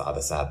think that's the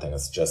other sad thing,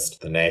 is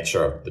just the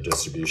nature of the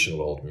distribution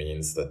world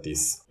means that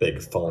these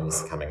big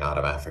films coming out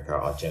of Africa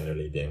are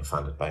generally being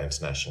funded by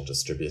international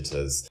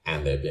distributors,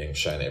 and they're being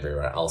shown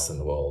everywhere else in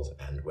the world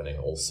and winning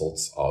all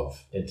sorts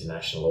of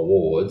international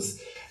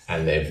awards,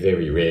 and they're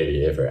very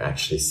rarely ever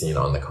actually seen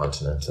on the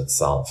continent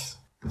itself.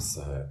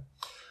 So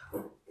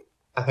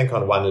I think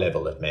on one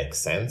level it makes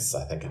sense.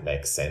 I think it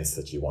makes sense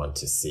that you want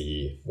to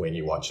see, when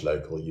you watch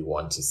local, you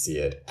want to see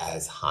it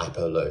as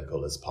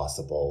hyper-local as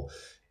possible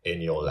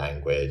in your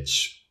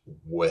language,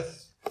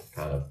 with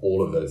kind of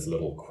all of those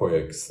little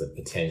quirks that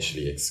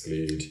potentially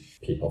exclude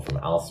people from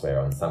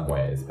elsewhere in some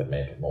ways, but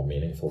make it more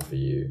meaningful for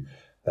you.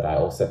 But I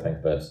also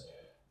think that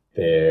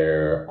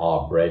there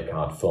are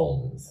breakout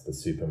films, the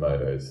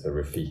Supermotos, the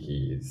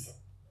Rafikis,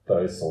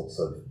 those sorts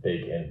of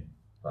big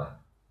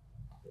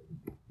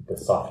the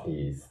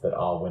softies that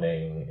are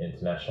winning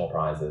international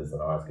prizes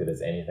and are as good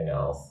as anything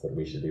else, that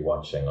we should be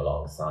watching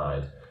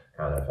alongside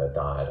kind of a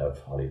diet of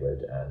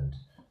Hollywood and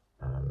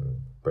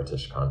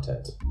British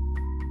content.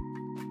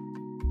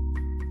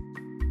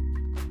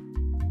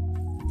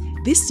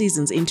 This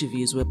season's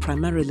interviews were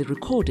primarily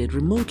recorded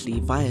remotely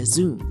via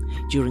Zoom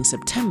during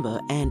September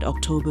and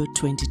October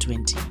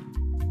 2020.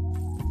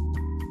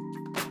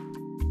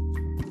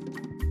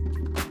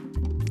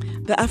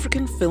 The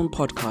African Film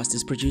Podcast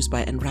is produced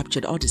by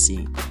Enraptured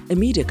Odyssey, a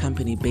media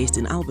company based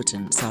in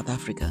Alberton, South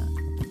Africa.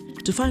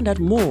 To find out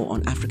more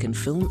on African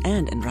film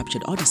and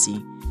Enraptured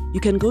Odyssey,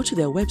 you can go to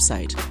their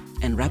website,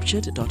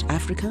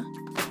 enraptured.africa,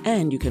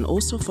 and you can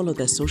also follow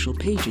their social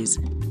pages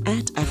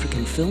at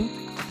African Film,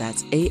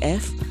 that's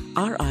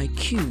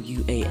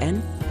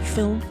AFRIQUAN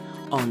Film,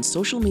 on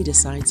social media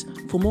sites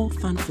for more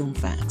fun film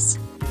facts.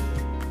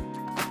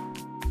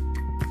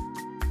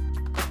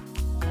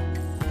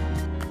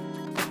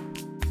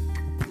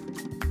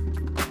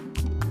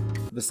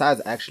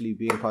 Besides actually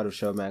being part of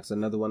Showmax,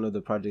 another one of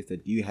the projects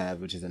that you have,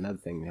 which is another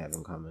thing we have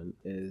in common,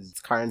 is it's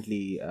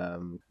currently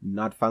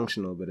not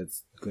functional, but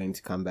it's going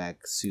to come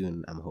back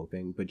soon, I'm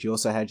hoping. But you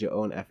also had your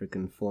own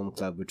African Film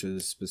Club, which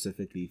was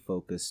specifically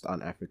focused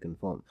on African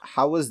film.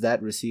 How was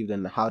that received,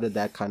 and how did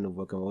that kind of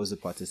work, and what was the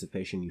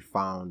participation you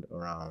found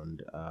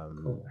around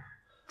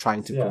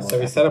trying to promote? So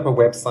we set up a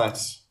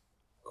website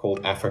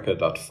called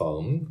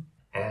africa.film.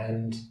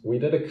 And we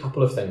did a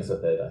couple of things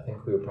with it. I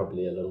think we were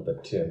probably a little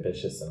bit too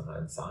ambitious in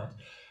hindsight.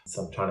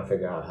 So I'm trying to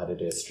figure out how to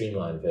do a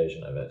streamlined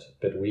version of it.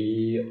 But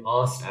we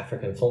asked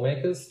African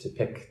filmmakers to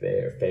pick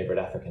their favorite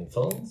African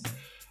films.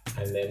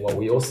 And then what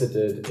we also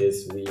did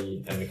is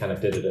we kind of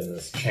did it in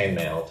this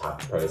chainmail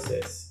type of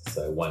process.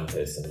 So one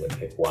person would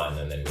pick one,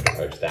 and then we'd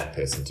approach that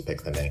person to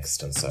pick the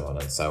next, and so on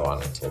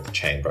until the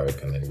chain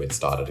broke, and then we'd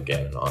start it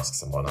again and ask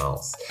someone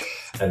else.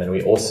 And then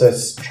we also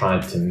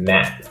tried to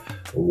map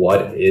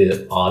what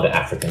are the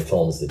African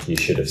films that you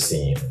should have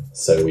seen.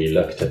 So we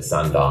looked at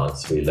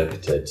Sundance, we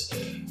looked at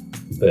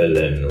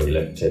Berlin, we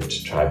looked at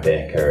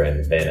Tribeca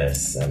and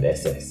Venice and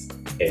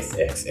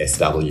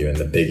SXSW and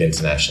the big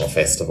international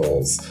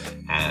festivals,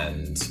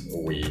 and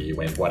we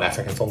went what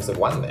African films had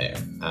won there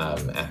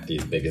at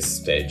these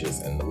biggest stages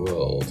in the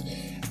world.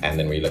 And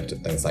then we looked at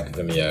things like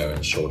Vimeo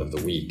and Short of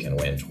the Week and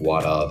went,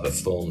 what are the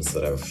films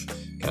that have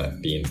kind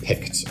of been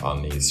picked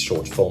on these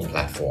short film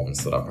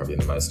platforms that are probably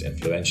the most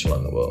influential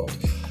in the world.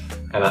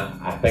 And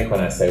I think when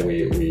I say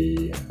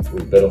we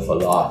bit off a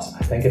lot,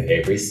 I think at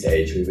every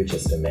stage we were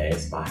just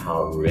amazed by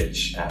how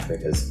rich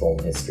Africa's film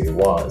history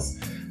was.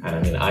 And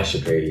I mean, I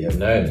should really have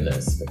known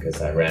this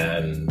because I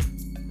ran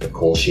the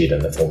call sheet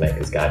and the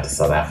Filmmaker's Guide to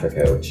South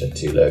Africa, which are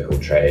two local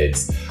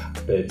trades.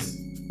 But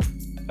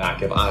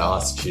like, if I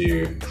asked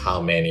you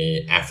how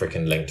many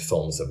African-linked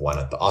films have won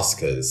at the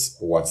Oscars,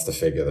 what's the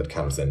figure that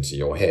comes into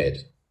your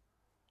head?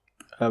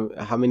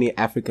 How many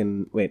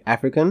African?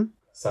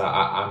 So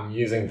I'm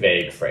using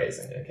vague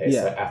phrasing, okay?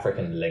 Yeah. So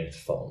African-linked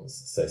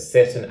films. So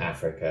set in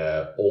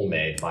Africa, all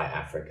made by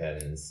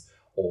Africans,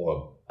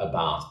 or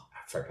about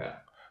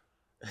Africa.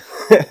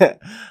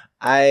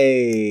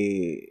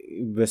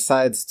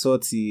 Besides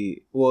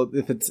Tsotsi, well,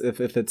 if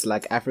it's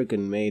like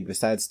African made,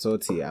 besides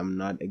Tsotsi, I'm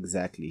not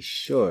exactly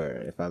sure,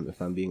 if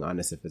I'm being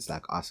honest, if it's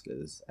like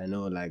Oscars. I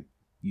know like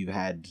you've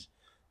had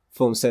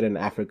films set in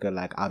Africa,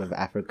 like Out of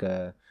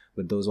Africa,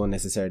 but those weren't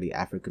necessarily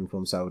African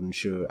films, so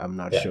I'm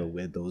not sure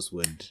where those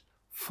would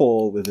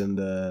fall within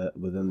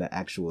the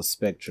actual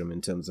spectrum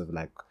in terms of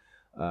like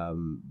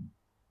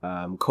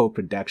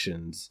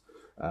co-productions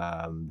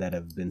that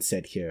have been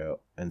set here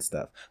and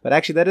stuff. But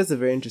actually, that is a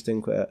very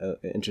interesting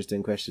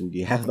question. Do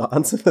you have the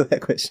answer for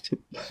that question?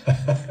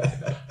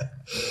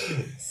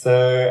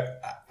 So,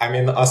 I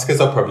mean, the Oscars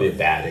are probably a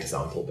bad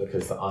example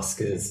because the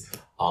Oscars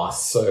are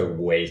so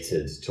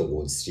weighted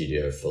towards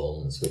studio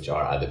films, which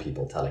are other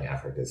people telling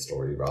Africa's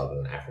story rather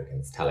than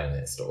Africans telling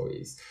their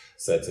stories.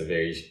 So it's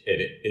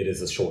it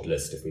is a short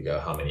list if we go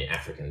how many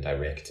African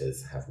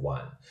directors have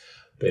won.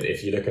 But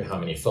if you look at how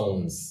many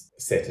films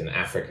set in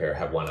Africa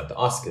have won at the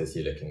Oscars,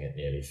 you're looking at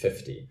nearly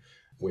 50,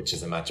 which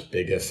is a much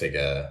bigger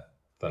figure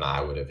than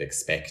I would have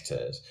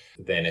expected.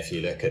 Then if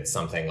you look at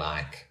something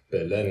like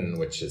Berlin,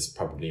 which is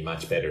probably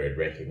much better at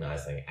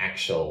recognizing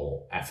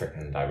actual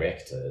African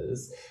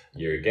directors,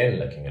 you're again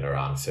looking at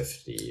around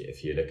 50.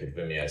 If you look at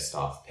Vimeo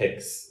staff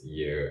picks,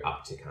 you're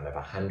up to kind of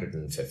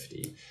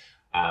 150.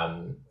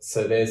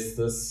 So there's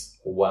this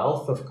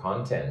wealth of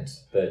content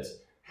that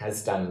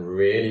has done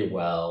really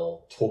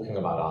well talking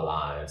about our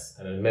lives.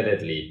 And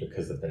admittedly,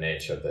 because of the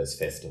nature of those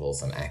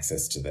festivals and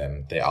access to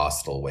them, they are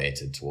still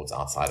weighted towards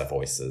outsider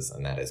voices,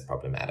 and that is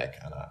problematic.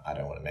 And I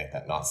don't want to make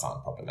that not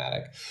sound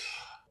problematic.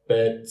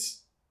 But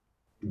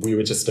we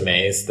were just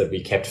amazed that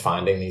we kept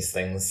finding these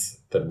things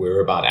that were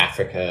about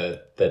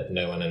Africa that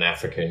no one in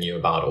Africa knew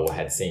about or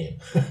had seen.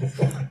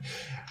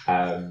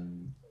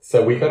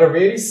 So we got a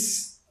really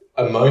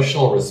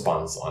emotional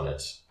response on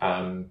it.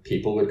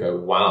 People would go,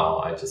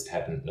 wow, I just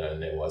hadn't known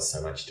there was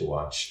so much to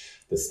watch.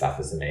 This stuff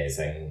is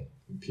amazing.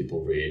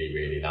 People really,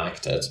 really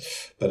liked it.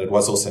 But it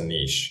was also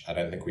niche. I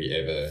think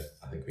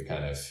we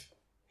kind of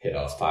hit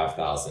our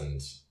 5,000.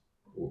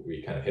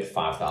 We kind of hit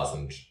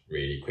 5,000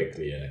 really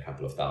quickly and a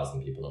couple of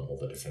thousand people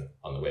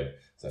on the web.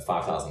 So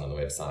 5,000 on the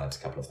website,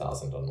 a couple of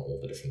thousand on all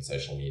the different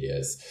social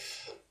medias.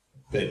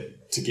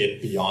 But to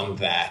get beyond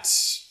that,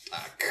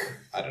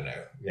 I don't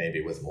know,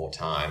 maybe with more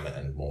time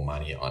and more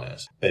money on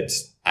it. But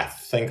I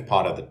think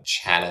part of the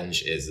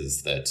challenge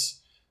is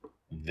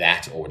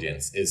that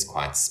audience is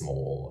quite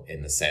small,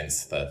 in the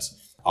sense that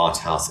art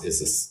house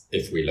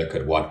if we look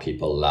at what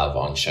people love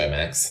on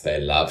Showmax, they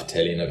love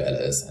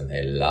telenovelas and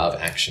they love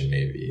action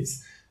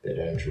movies. They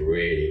don't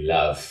really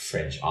love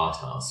French art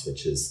house,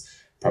 which is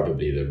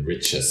probably the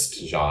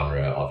richest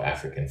genre of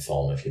African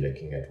film if you're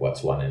looking at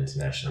what's won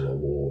international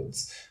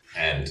awards.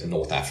 And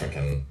North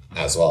African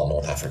as well.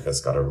 North Africa's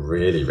got a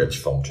really rich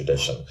film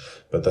tradition,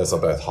 but those are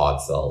both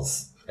hard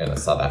sells in a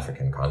South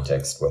African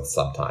context with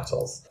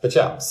subtitles. But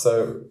yeah,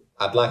 so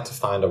I'd like to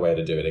find a way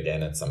to do it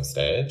again at some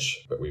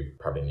stage, but we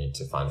probably need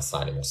to find a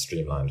slightly more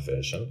streamlined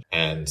version.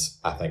 And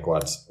I think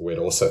what we'd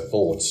also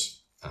thought,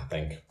 I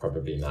think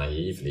probably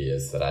naively,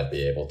 is that I'd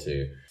be able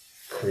to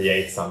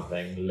create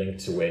something, link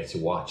to where to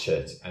watch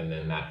it, and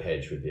then that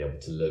page would be able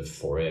to live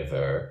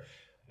forever.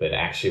 But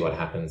actually what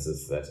happens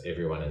is that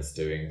everyone is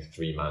doing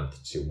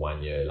 3-month to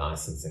 1-year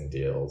licensing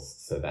deals.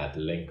 So that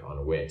link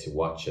on where to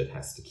watch it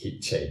has to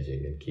keep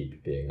changing and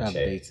keep being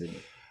updated.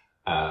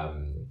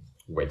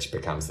 Which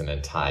becomes an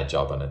entire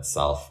job on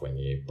itself when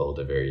you build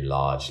a very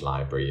large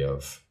library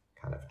of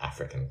kind of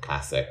African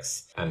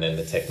classics. And then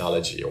the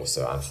technology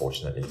also,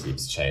 unfortunately,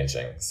 keeps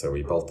changing. So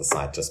we built the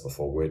site just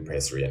before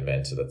WordPress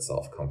reinvented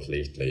itself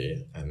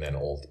completely. And then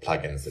all the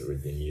plugins that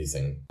we've been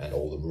using and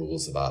all the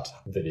rules about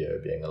video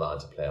being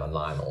allowed to play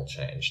online all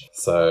changed.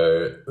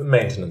 So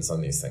maintenance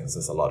on these things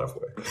is a lot of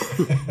work.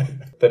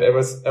 But it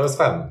was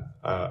fun.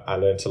 I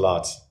learned a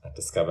lot. I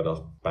discovered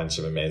a bunch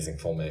of amazing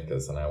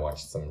filmmakers, and I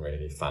watched some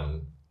really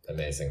fun,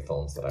 amazing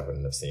films that I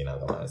wouldn't have seen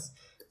otherwise.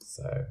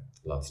 So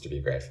lots to be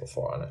grateful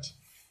for on it.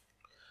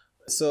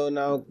 So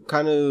now,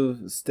 kind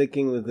of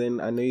sticking within,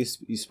 I know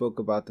you spoke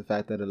about the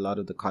fact that a lot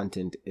of the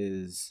content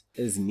is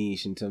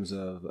niche in terms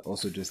of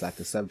also just like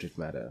the subject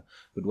matter.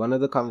 But one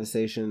of the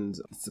conversations,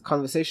 it's a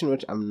conversation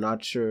which I'm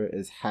not sure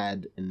is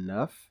had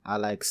enough. I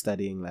like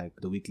studying like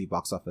the weekly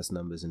box office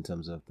numbers in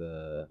terms of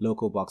the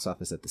local box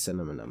office at the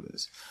cinema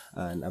numbers.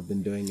 And I've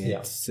been doing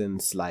it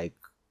since since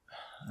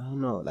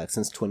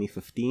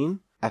 2015.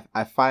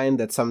 I find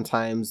that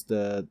sometimes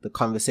the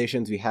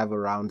conversations we have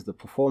around the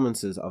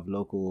performances of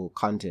local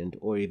content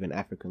or even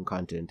African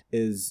content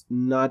is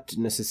not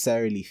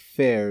necessarily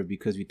fair,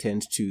 because we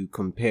tend to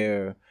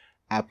compare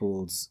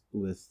apples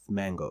with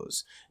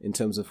mangoes. In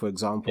terms of, for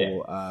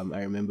example,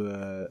 I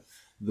remember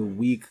the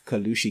week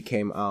Kalushi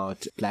came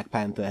out, Black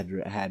Panther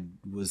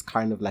was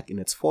kind of like in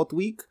its 4th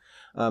week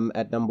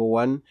at number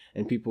 1,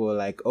 and people were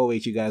like, oh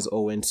wait, you guys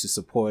all went to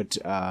support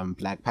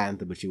Black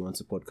Panther, but you won't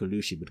support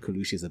Kalushi. But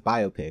Kalushi is a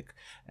biopic,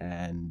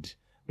 and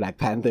Black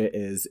Panther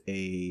is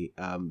a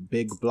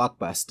big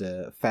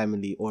blockbuster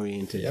family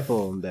oriented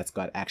film that's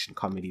got action,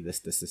 comedy, this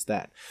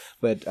that.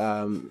 But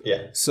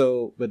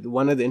but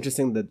one of the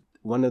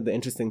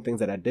interesting things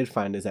that I did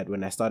find is that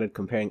when I started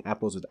comparing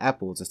apples with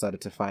apples, I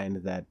started to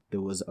find that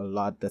there was a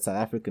lot that South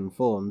African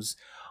films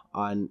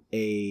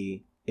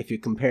if you're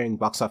comparing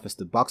box office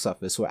to box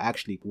office, were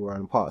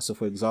on par. So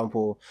for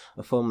example,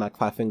 a film like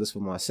Five Fingers for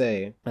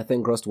Marseille, I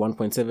think grossed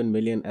 1.7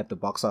 million at the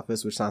box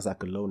office, which sounds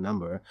like a low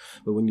number.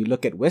 But when you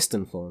look at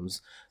Western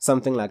films,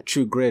 something like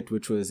True Grit,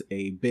 which was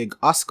a big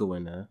Oscar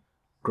winner,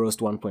 grossed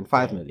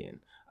 1.5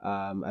 million.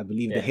 I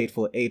believe The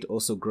Hateful Eight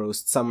also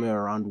grossed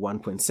somewhere around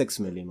 1.6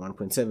 million,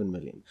 1.7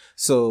 million.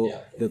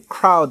 So the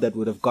crowd that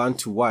would have gone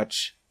to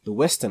watch the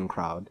Western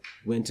crowd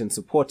went and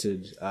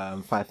supported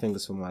Five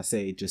Fingers for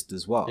Marseille just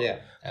as well. Yeah,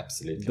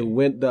 absolutely.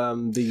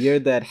 The year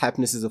that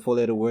Happiness is a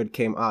Four-Letter Word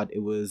came out,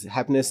 it was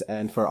Happiness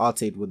and For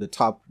Altade were the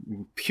top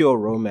pure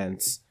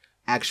romance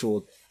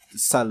actual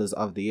sellers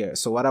of the year.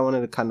 So what I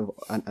wanted to kind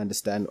of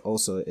understand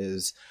also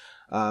is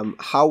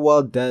how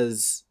well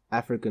does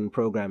African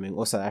programming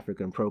or South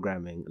African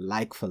programming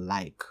like for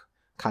like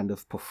kind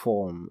of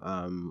perform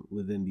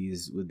within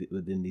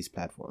these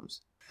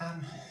platforms?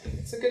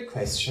 It's a good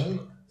question.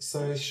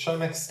 So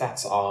Showmax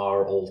stats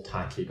are all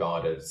tightly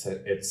guarded. So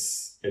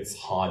it's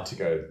hard to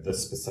go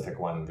this specific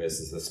one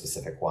versus this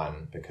specific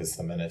one, because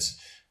the minute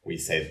we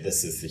say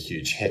this is the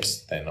huge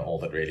hit, then all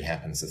that really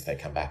happens is they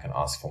come back and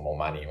ask for more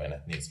money when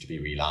it needs to be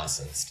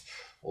relicensed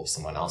or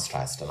someone else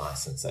tries to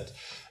license it.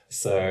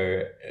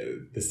 So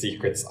the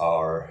secrets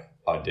are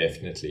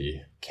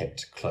definitely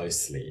kept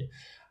closely.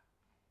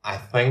 I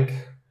think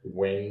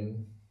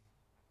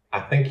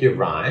you're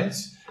right.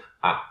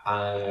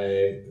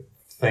 I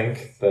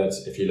think that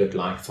if you look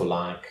like for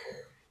like,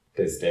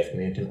 there's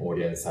definitely an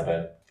audience. I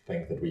don't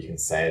think that we can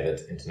say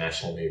that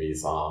international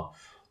movies are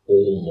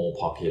all more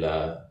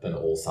popular than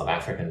all South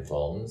African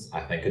films.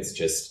 I think it's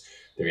just,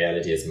 the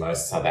reality is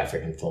most South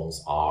African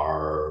films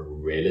are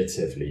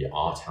relatively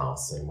art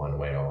house in one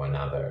way or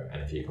another.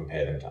 And if you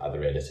compare them to other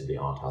relatively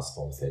art house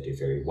films, they do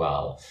very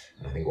well.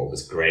 And I think what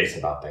was great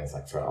about things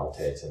like For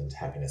Altade and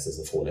Happiness is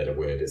a Four-Letter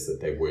Word is that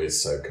they were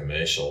so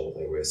commercial.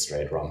 They were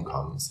straight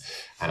rom-coms.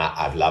 And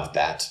I've loved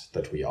that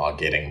we are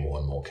getting more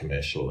and more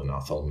commercial in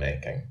our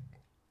filmmaking.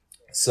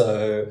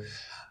 So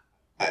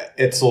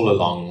it's all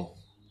along.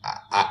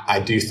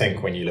 I do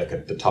think when you look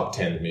at the top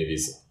 10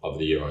 movies of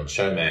the year on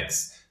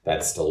Showmax,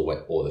 that's still,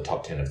 or the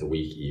top 10 of the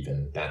week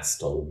even, that's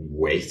still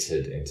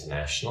weighted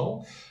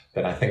international.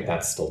 But I think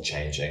that's still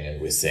changing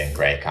and we're seeing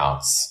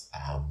breakouts.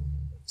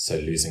 So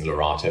Losing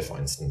Lorato, for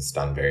instance,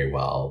 done very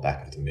well.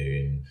 Back of the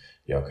Moon,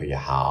 Yoko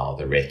Yahao,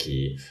 The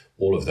Recce,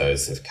 all of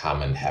those have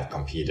come and have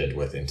competed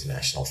with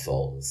international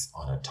films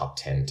on a top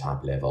 10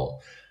 type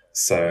level.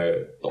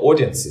 So the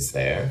audience is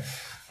there.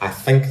 I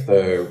think,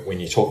 though, when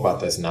you talk about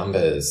those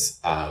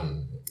numbers,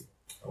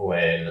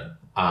 when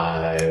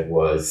I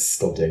was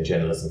still doing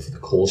journalism for the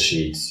Call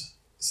Sheet,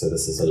 so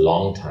this is a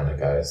long time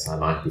ago, so I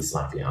might be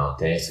slightly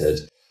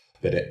outdated,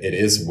 but it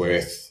is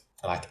worth,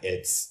 like,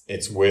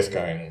 it's worth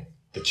going.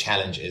 The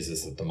challenge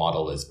is that the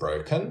model is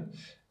broken,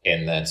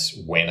 in that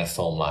when a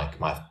film like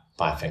My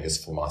Five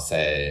Fingers for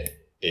Marseille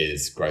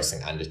is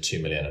grossing under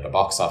 2 million at a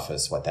box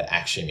office, what that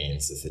actually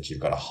means is that you've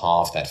got to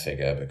halve that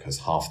figure, because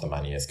half the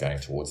money is going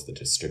towards the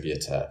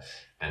distributor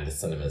and the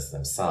cinemas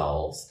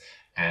themselves.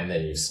 And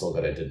then you've still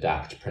got to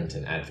deduct print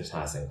and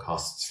advertising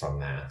costs from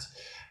that.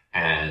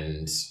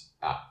 And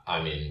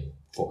I mean,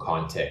 for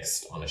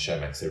context, on a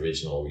Showmax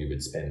original, you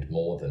would spend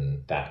more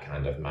than that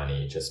kind of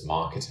money just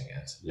marketing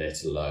it,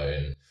 let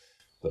alone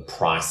the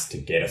price to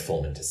get a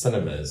film into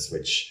cinemas,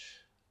 which,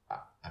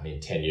 I mean,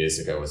 10 years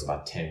ago was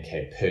about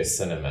 10K per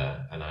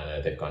cinema. And I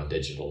know they've gone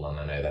digital and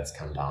I know that's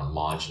come down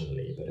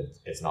marginally, but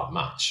it's not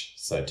much.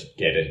 So to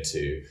get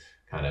into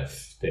kind of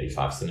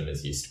 35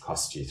 cinemas used to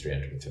cost you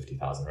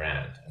 350,000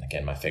 Rand. And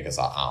again, my figures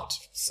are out,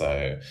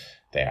 so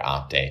they're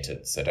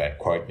outdated, so don't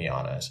quote me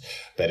on it.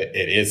 But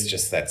it is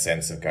just that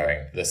sense of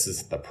going, this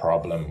is the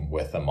problem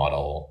with the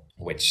model,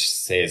 which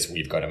says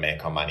we've got to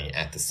make our money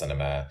at the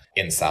cinema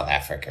in South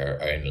Africa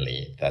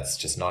only. That's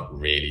just not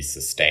really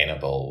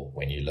sustainable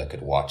when you look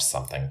at what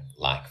something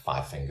like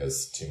Five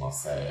Fingers to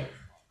Marseille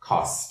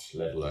cost,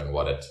 let alone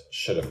what it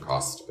should have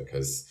cost,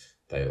 because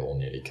they all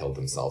nearly killed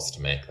themselves to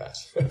make that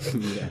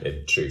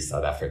in true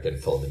South African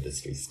film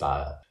industry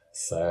style.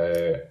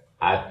 So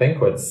I think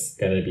what's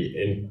going to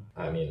be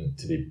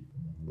to be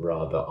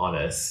rather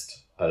honest,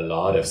 a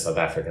lot of South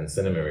African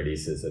cinema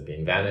releases have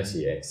been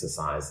vanity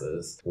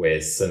exercises, where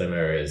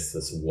cinema is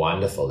this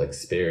wonderful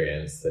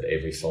experience that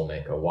every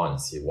filmmaker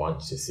wants. You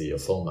want to see your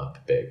film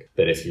up big.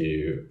 But if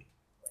you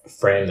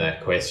frame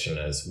that question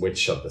as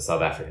which of the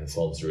South African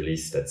films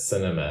released at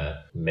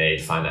cinema made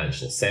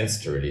financial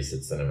sense to release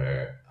at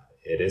cinema,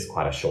 it is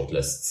quite a short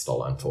list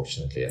still,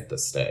 unfortunately, at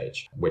this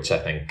stage, which I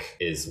think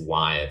is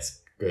why it's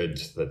good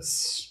that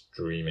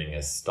streaming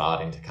is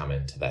starting to come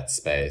into that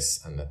space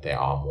and that there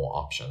are more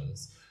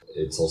options.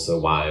 It's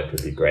also why it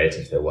would be great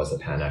if there was a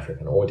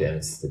Pan-African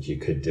audience, that you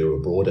could do a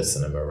broader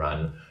cinema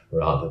run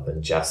rather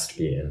than just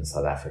be in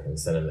South African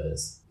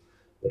cinemas.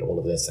 But all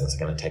of those things are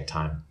going to take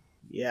time.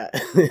 Yeah,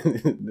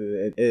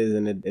 it is,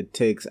 and it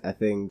takes, I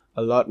think,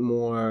 a lot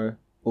more.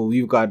 Well,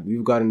 we've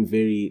gotten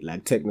very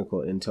like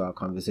technical into our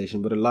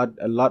conversation, but a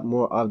lot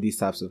more of these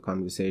types of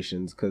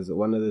conversations, because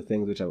one of the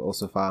things which I've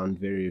also found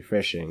very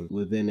refreshing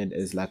within it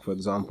is, like, for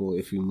example,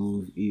 if you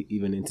move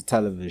even into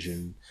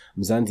television,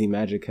 Mzansi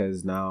Magic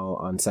has now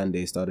on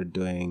Sunday started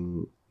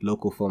doing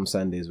local film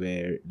Sundays,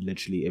 where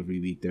literally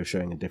every week they're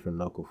showing a different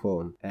local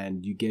film,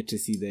 and you get to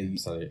see the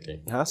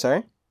Absolutely.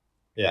 Sorry.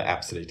 Yeah,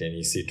 absolutely. And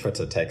you see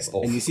Twitter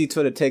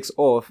takes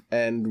off.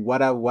 And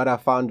what I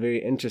found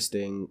very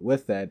interesting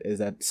with that is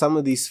that some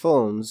of these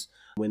films,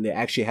 when they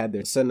actually had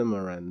their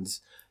cinema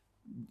runs,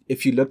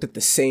 if you looked at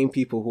the same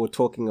people who were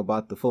talking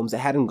about the films, they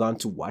hadn't gone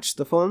to watch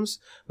the films,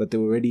 but they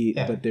already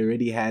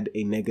had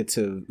a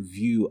negative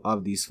view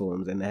of these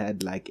films, and they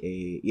had like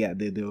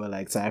they were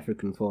like, South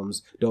African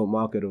films don't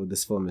market, or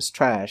this film is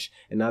trash,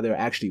 and now they're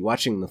actually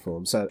watching the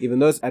film. So even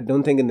though I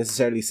don't think it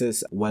necessarily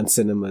says once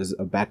cinemas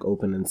are back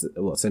open, and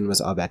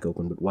cinemas are back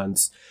open, but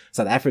once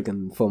South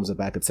African films are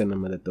back at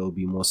cinema, that there will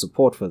be more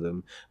support for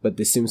them. But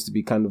there seems to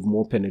be kind of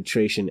more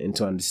penetration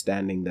into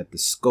understanding that the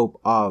scope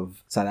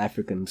of South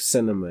African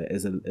cinema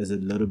is a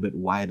little bit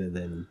wider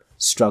than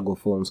struggle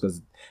films,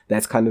 because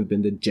that's kind of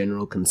been the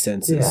general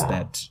consensus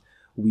that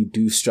we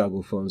do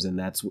struggle films, and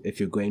that's, if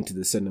you're going to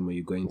the cinema,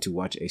 you're going to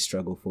watch a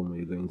struggle film, or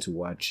you're going to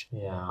watch...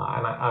 Yeah,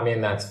 and I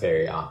mean, that's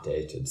very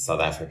outdated.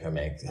 South Africa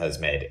has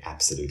made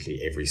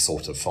absolutely every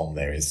sort of film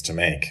there is to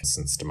make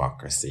since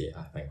democracy.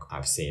 I think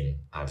I've seen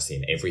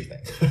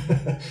everything,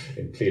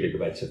 including a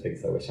bunch of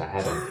things I wish I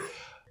hadn't.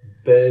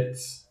 But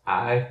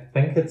I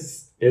think it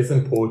is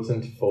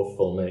important for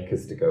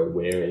filmmakers to go,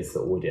 where is the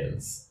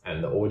audience?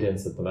 And the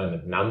audience at the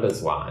moment,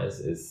 numbers-wise,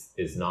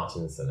 is not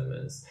in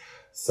cinemas.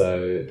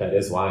 So that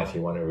is why, if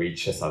you want to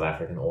reach a South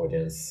African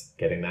audience,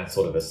 getting that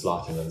sort of a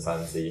slot in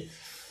Mzansi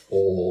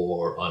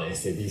or on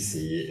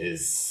SABC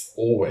is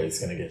always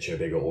going to get you a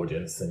bigger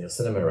audience than your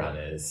cinema run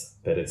is.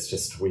 But it's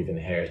just, we've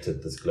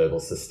inherited this global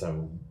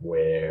system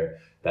where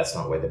that's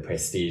not where the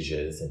prestige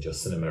is, and your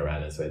cinema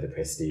run is where the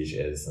prestige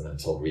is. And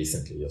until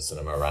recently, your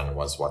cinema run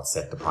was what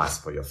set the price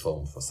for your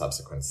film for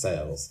subsequent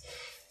sales.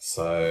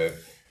 So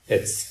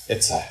it's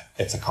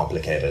a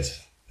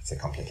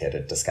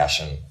complicated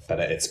discussion, but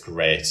it's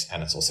great.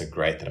 And it's also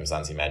great that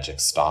Mzansi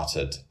Magic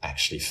started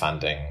actually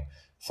funding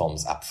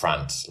films up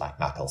front, like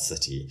Knuckle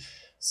City.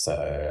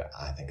 So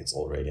I think it's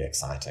all really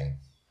exciting.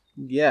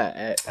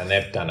 Yeah. And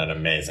they've done an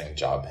amazing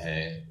job.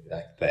 Hey?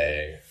 Like,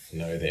 they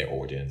know their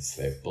audience,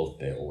 they've built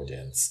their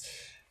audience,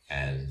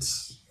 and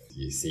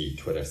you see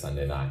Twitter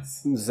Sunday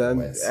nights.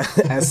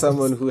 As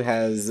someone who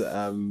has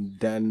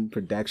done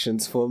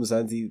productions for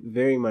Mzansi,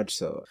 very much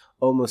so,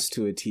 almost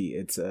to a T.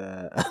 It's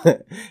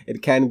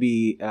it can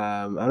be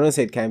I don't want to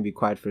say it can be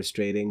quite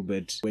frustrating,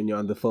 but when you're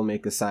on the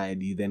filmmaker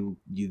side, you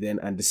then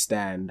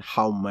understand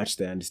how much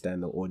they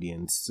understand the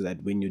audience, so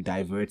that when you're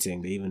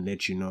diverting, they even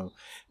let you know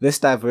this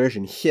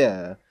diversion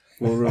here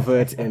will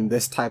revert in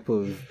this type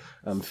of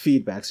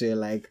feedback. So you're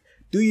like,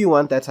 do you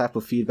want that type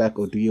of feedback,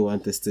 or do you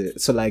want this to...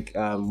 So like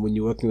when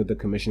you're working with the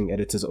commissioning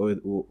editors or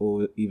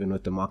even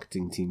with the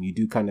marketing team, you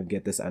do kind of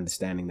get this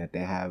understanding that they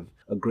have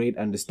a great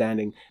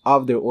understanding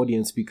of their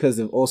audience, because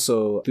they've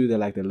also, through the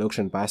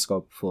Lokshan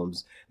Bioskop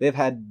films, they've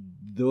had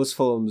those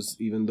films,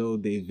 even though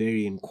they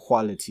vary in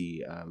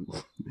quality,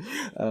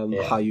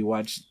 how you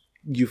watch...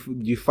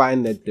 You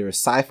find that there are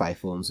sci-fi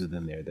films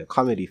within there, there are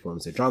comedy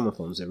films, there are drama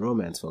films, there are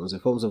romance films, there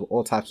are films of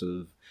all types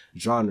of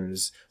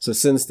genres. So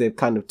since they've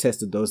kind of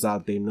tested those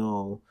out, they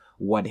know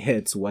what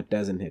hits, what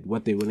doesn't hit,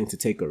 what they're willing to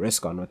take a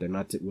risk on, what they're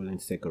not willing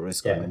to take a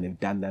risk on, and they've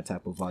done that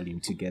type of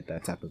volume to get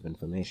that type of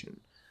information.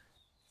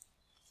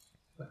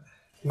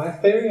 My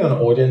theory on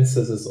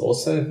audiences is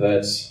also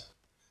that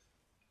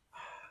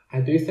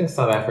I do think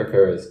South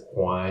Africa is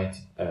quite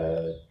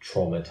a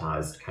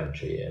traumatized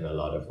country in a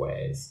lot of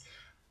ways,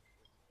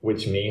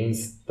 which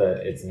means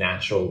that it's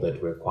natural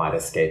that we're quite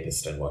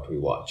escapist in what we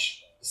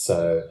watch.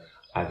 So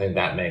I think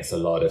that makes a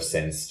lot of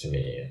sense to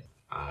me.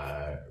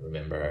 I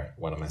remember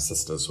one of my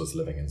sisters was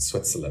living in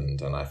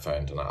Switzerland, and I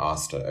phoned and I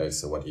asked her,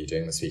 so what are you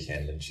doing this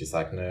weekend? And she's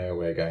like, no,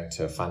 we're going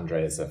to a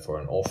fundraiser for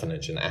an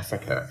orphanage in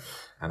Africa.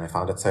 And I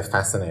found it so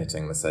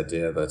fascinating, this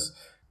idea that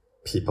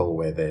people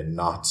where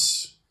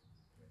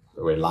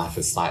life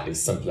is slightly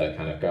simpler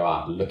kind of go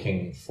out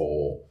looking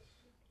for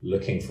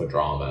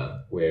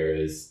drama,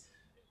 whereas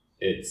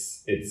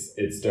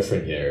it's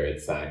different here.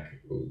 It's like,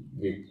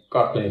 we've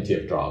got plenty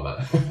of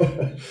drama.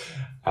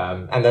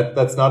 And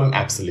that's not an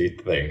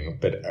absolute thing,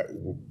 but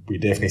we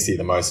definitely see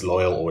the most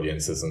loyal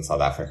audiences in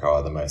South Africa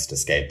are the most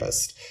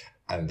escapist.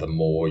 And the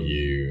more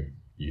you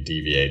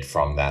deviate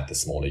from that, the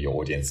smaller your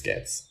audience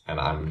gets. And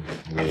I'm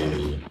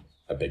really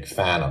a big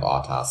fan of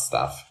art house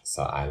stuff.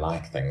 So I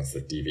like things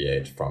that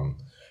deviate from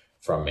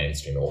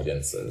mainstream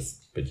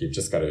audiences. But you've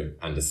just got to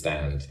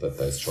understand that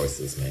those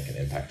choices make an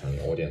impact on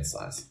your audience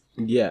size.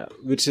 Yeah,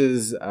 which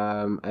is,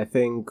 I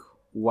think,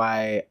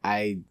 why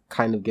I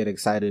kind of get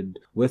excited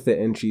with the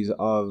entries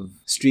of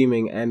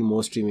streaming and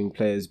more streaming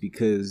players,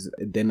 because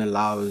it then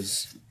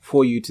allows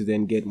for you to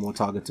then get more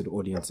targeted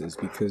audiences.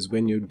 Because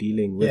when you're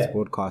dealing with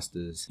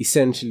broadcasters,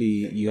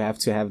 essentially you have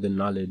to have the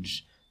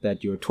knowledge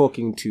that you're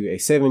talking to a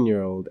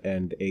 7-year-old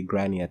and a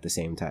granny at the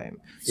same time.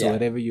 So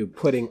whatever you're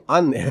putting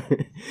on there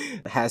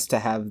has to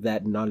have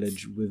that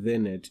knowledge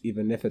within it,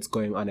 even if it's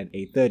going on at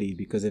 8:30,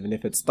 because even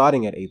if it's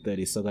starting at 8:30,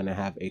 it's still going to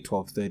have a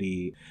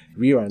 12:30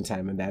 rerun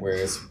time. And that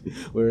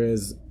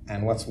whereas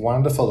and what's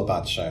wonderful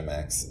about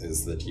Showmax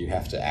is that you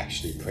have to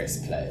actually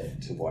press play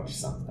to watch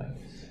something.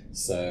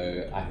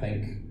 So I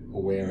think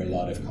where a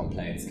lot of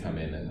complaints come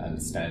in, and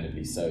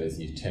understandably so, is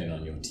you turn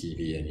on your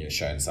TV and you're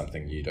shown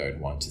something you don't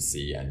want to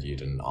see and you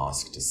didn't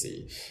ask to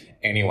see.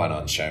 Anyone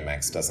on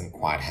Showmax doesn't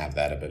quite have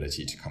that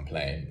ability to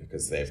complain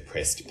because they've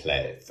pressed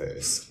play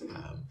first.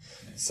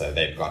 So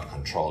they've got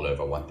control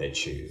over what they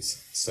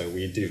choose. So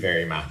we've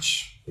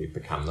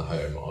become the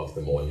home of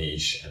the more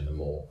niche and the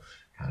more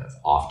kind of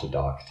after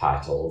dark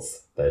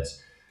titles that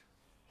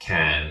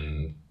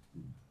can...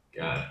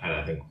 and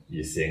I think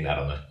you're seeing that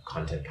on the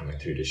content coming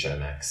through to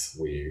Showmax.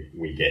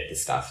 We get the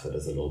stuff that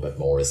is a little bit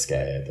more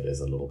risque, that is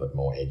a little bit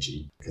more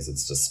edgy, because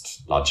it's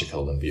just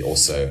logical, and we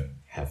also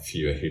have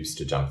fewer hoops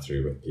to jump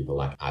through with people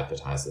like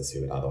advertisers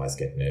who would otherwise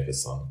get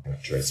nervous on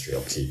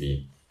terrestrial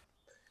TV.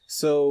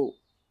 So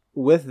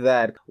with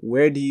that,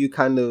 where do you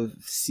kind of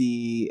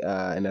see,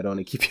 and I don't want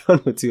to keep you on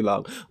for too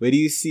long, where do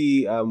you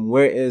see,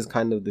 where is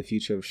kind of the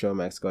future of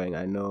Showmax going?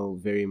 I know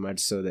very much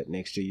so that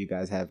next year you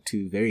guys have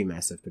 2 very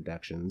massive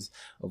productions,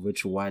 of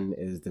which one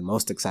is the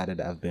most excited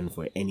I've been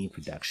for any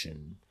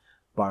production,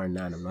 bar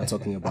none. I'm not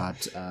talking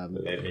about...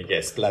 Let me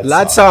guess.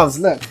 Blood Songs,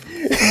 look.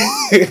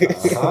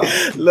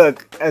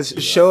 Look, a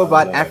show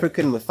about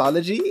African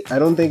mythology. I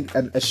don't think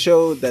a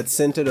show that's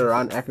centered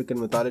around African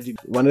mythology.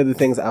 One of the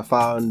things I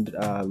found,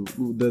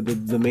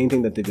 the main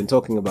thing that they've been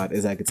talking about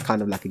is like it's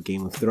kind of like a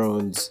Game of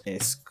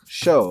Thrones-esque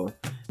show.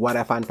 What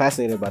I find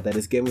fascinating about that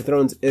is Game of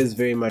Thrones is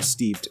very much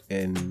steeped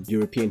in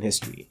European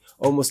history.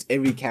 Almost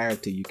every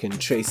character, you can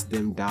trace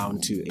them down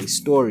to a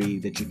story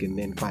that you can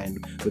then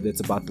find, whether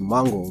it's about the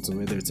Mongols or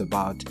whether it's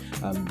about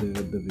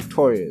the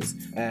Victorias.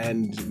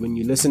 And when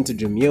you listen to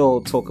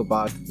Jamil talk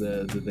about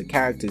the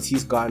characters,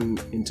 he's gone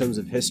in terms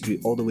of history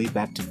all the way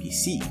back to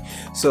BC.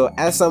 So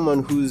as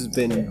someone who's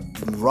been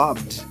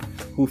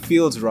who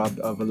feels robbed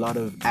of a lot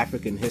of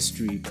African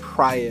history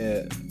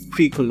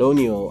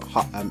pre-colonial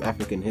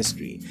African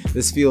history,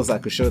 this feels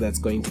like a show that's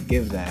going to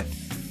give that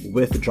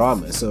with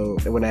drama. So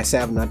when I say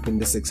I've not been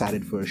this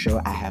excited for a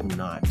show, I have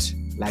not.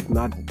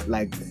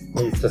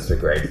 He's just a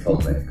great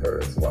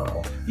filmmaker as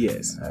well.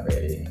 Yes.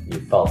 You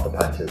felt the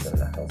punches in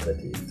Knuckle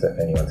City. So if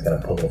anyone's going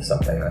to pull off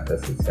something like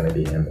this, it's going to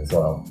be him as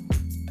well.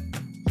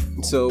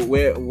 So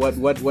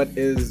what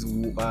is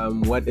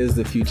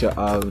the future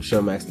of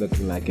Showmax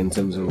looking like in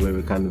terms of where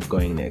we're kind of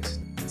going next?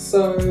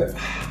 So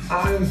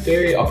I'm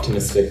very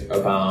optimistic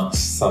about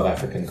South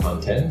African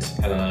content,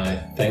 and I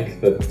think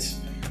that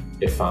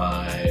if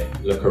I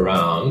look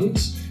around,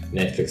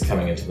 Netflix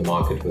coming into the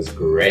market was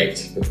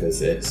great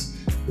because it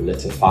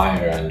lit a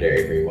fire under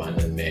everyone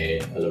and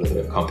made a little bit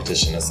of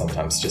competition is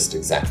sometimes just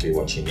exactly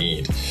what you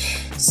need.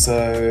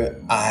 So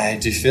I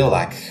do feel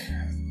like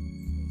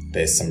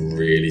there's some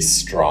really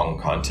strong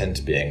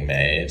content being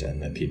made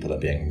and that people are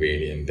being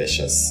really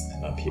ambitious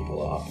and that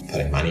people are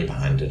putting money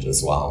behind it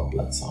as well.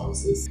 Blood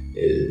Songs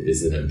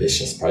is an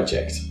ambitious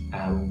project.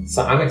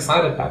 So I'm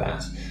excited by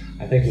that.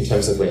 I think in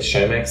terms of where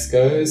Showmax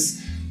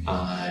goes,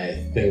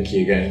 I think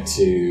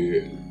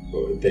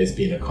there's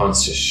been a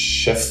conscious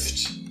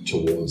shift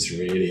towards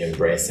really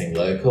embracing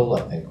local.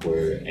 I think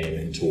we're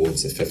aiming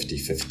towards a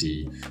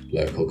 50-50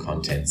 local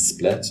content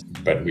split,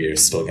 but we're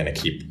still going to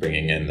keep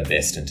bringing in the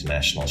best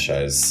international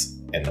shows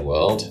in the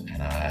world.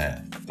 And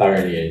I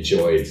thoroughly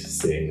enjoyed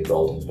seeing the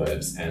Golden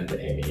Globes and the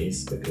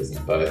Emmys, because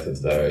in both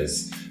of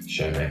those,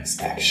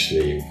 Showmax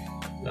actually,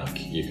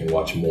 you can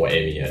watch more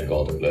Emmy and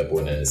Golden Globe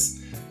winners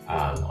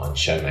on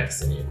Showmax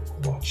than you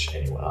can watch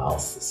anywhere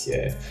else this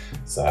year.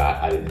 So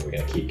I think we're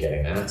going to keep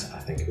getting that. I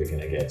think we're going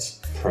to get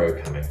Pro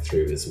coming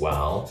through as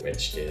well,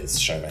 which is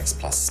Showmax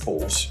Plus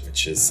Sport,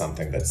 which is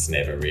something that's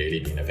never really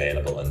been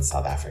available in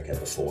South Africa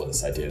before,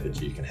 this idea that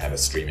you can have a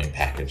streaming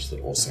package that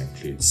also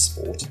includes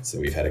sport. So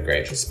we've had a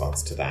great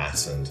response to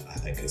that, and I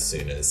think as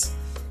soon as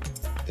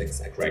things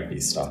like rugby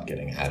start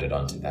getting added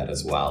onto that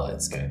as well,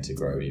 it's going to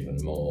grow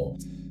even more.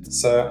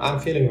 So I'm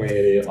feeling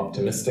really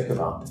optimistic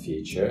about the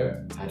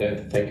future. I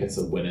don't think it's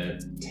a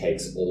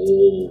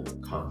winner-takes-all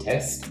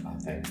contest. I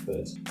think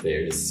that there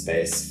is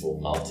space for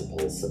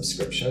multiple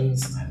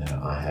subscriptions. I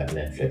know I have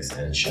Netflix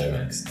and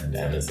Showmax and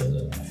Amazon,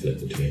 and I flip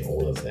between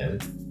all of them.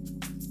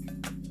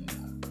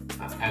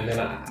 And then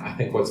I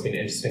think what's been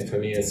interesting for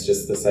me is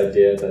just this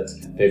idea that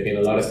there have been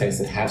a lot of things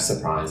that have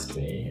surprised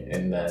me,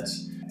 in that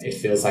it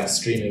feels like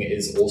streaming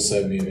is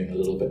also moving a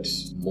little bit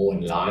more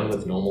in line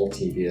with normal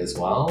TV as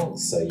well.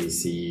 So you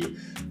see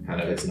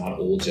kind of, it's not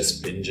all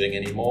just binging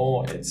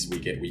anymore. We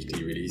get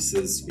weekly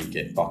releases, we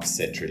get box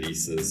set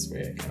releases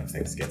where kind of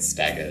things get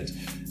staggered.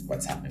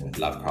 What's happening with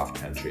Lovecraft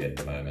Country at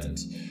the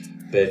moment.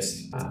 But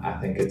I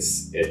think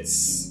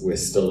we're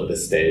still at a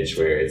stage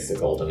where it's the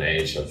golden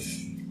age of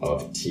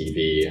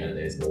TV, and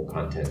there's more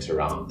content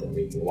around than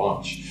we can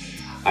watch.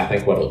 I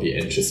think what'll be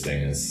interesting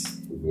is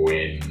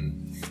when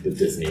the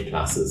Disney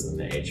Pluses and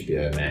the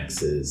HBO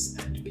Maxes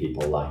and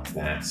people like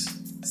that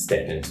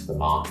step into the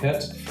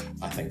market.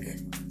 I think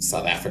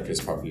South Africa is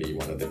probably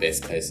one of the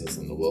best places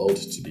in the world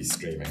to be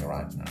streaming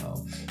right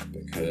now,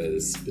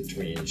 because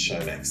between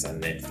Showmax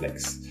and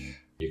Netflix,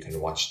 you can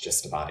watch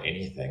just about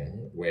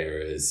anything.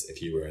 Whereas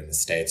if you were in the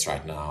States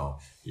right now,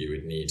 you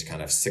would need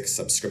kind of 6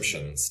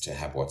 subscriptions to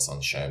have what's on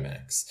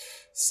Showmax.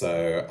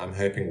 So I'm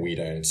hoping we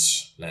don't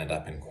land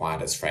up in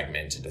quite as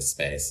fragmented a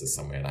space as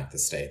somewhere like the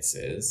States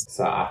is.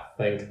 So I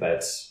think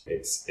that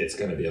it's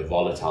going to be a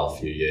volatile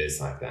few years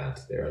like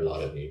that. There are a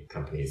lot of new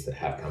companies that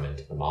have come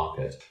into the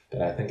market.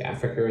 But I think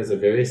Africa is a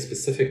very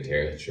specific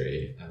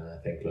territory, and I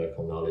think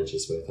local knowledge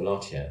is worth a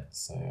lot here.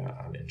 So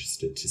I'm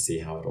interested to see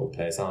how it all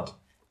plays out.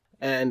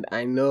 And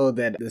I know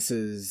that this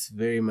is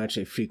very much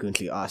a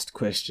frequently asked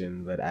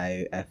question, but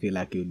I feel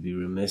like it would be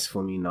remiss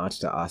for me not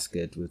to ask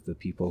it with the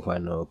people who I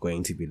know are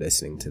going to be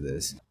listening to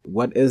this.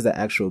 What is the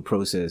actual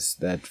process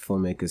that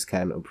filmmakers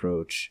can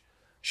approach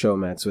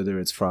Showmax, whether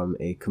it's from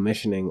a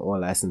commissioning or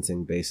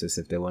licensing basis,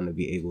 if they want to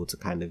be able to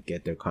kind of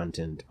get their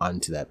content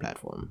onto that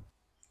platform?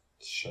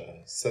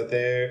 Sure. So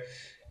there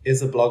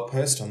is a blog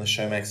post on the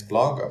Showmax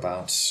blog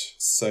about,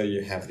 so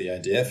you have the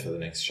idea for the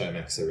next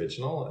Showmax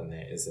original, and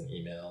there is an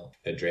email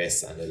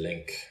address and a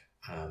link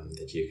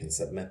that you can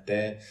submit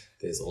there.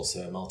 There's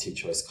also a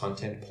multi-choice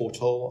content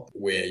portal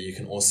where you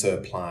can also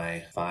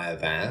apply via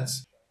that.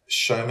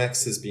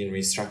 Showmax has been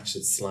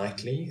restructured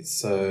slightly.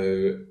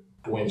 So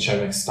when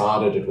Showmax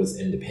started, it was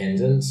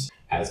independent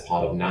as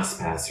part of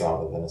NASPAS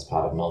rather than as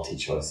part of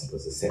MultiChoice. It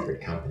was a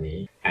separate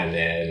company. And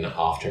then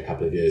after a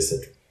couple of years,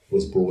 it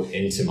was brought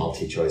into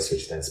MultiChoice,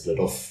 which then split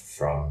off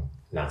from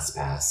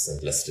NASPAS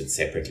and listed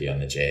separately on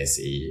the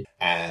JSE.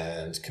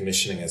 And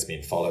commissioning has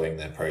been following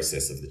that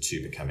process of the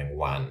two becoming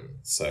one.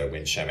 So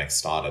when Showmax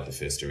started, the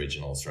first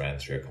originals ran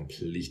through a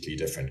completely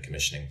different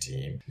commissioning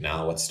team.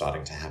 Now what's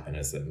starting to happen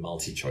is that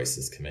MultiChoice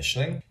is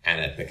commissioning, and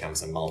it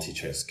becomes a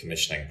MultiChoice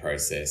commissioning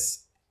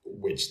process,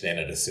 which then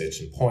at a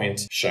certain point,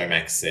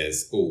 Showmax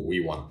says, oh,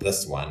 we want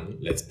this one.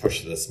 Let's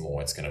push this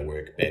more. It's going to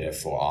work better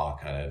for our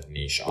kind of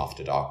niche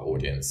after dark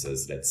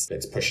audiences.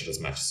 Let's push it as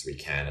much as we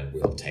can, and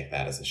we'll take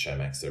that as a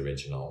Showmax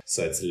original.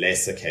 So it's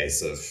less a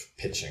case of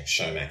pitching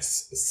Showmax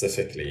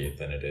specifically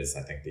than it is,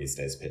 I think, these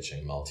days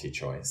pitching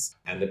MultiChoice.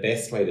 And the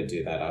best way to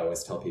do that, I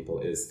always tell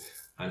people, is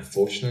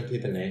unfortunately,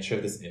 the nature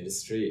of this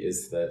industry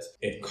is that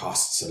it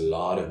costs a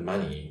lot of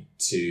money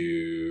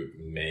to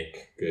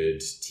make good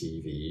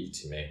TV,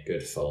 to make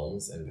good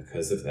films. And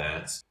because of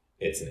that,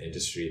 it's an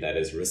industry that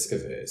is risk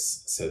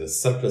averse. So the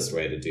simplest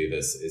way to do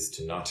this is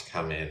to not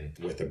come in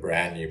with a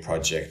brand new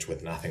project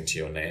with nothing to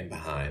your name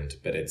behind,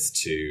 but it's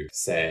to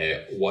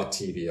say, what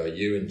TV are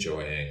you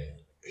enjoying?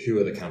 Who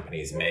are the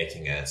companies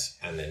making it?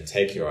 And then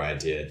take your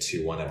idea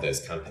to one of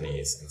those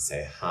companies and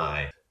say,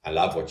 hi, I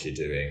love what you're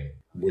doing.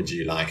 Would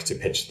you like to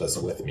pitch this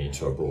with me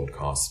to a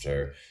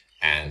broadcaster,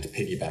 and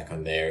piggyback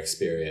on their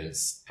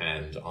experience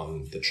and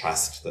on the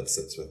trust that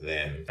sits with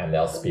them? And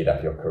they'll speed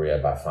up your career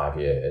by 5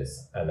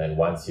 years. And then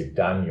once you've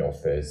done your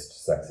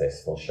first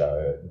successful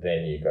show,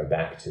 then you go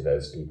back to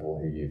those people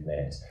who you've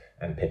met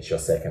and pitch your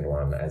second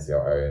one as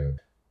your own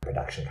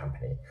production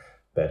company.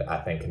 But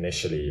I think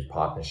initially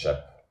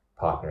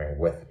partnering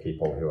with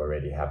people who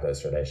already have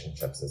those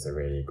relationships is a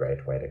really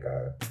great way to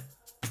go.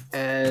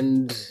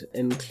 And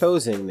in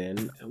closing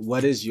then,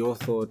 what is your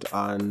thought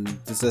on,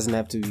 this doesn't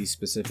have to be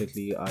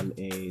specifically on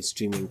a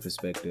streaming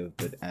perspective,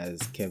 but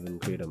as Kevin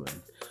Creederman,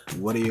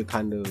 what are your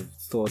kind of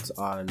thoughts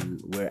on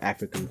where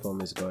African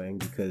film is going?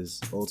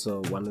 Because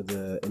also one of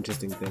the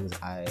interesting things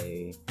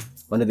I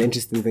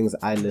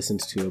listened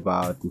to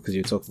about, because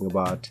you're talking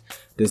about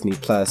Disney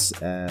Plus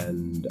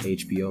and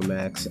HBO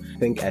Max, I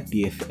think at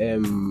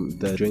DFM,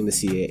 during the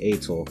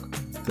CAA talk,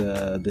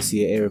 the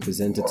CAA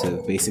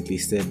representative basically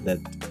said that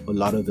a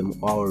lot of them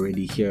are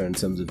already here in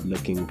terms of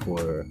looking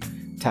for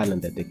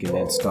talent that they can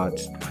then start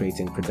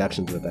creating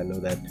productions with. I know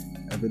that,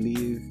 I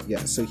believe,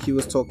 so he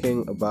was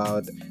talking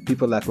about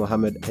people like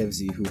Mohammed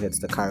Hevzi, who heads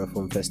the Cairo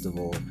Film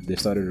Festival. They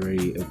started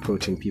already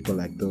approaching people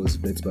like those,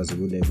 Blitz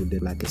Bazawule, who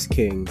did Like Is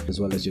King, as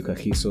well as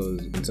Yukahiso,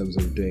 in terms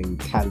of doing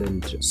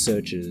talent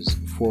searches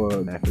for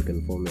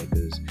African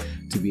filmmakers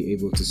to be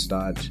able to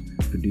start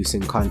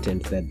producing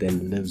content that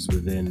then lives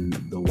within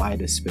the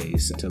wider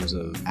space in terms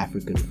of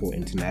African for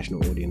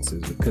international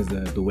audiences, because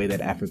the way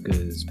that Africa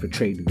is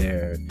portrayed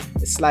there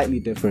is slightly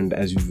different,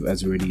 as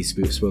we've already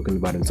spoken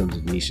about, in terms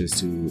of niches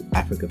to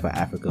Africa for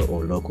Africa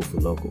or local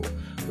for local.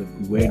 But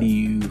where do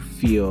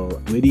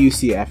you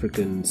see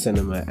African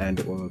cinema and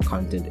or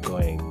content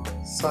going?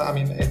 So, I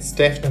mean, it's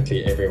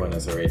definitely everyone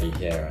is already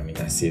here. I mean,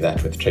 I see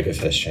that with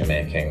Triggerfish, who are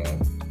making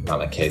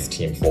Malake's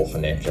Team 4 for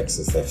Netflix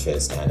as their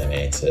first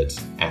animated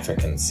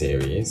African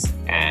series.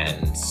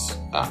 And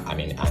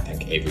I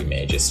think every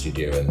major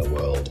studio in the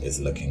world is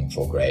looking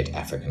for great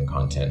African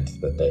content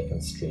that they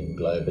can stream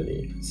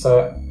globally.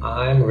 So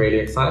I'm really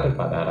excited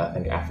by that. I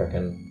think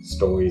African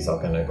stories are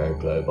going to go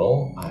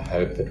global. I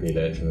hope that we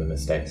learn from the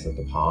mistakes of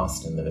the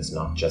past and that it's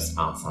not just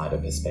outsider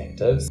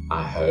perspectives.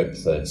 I hope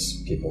that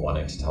people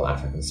wanting to tell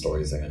African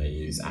stories are going to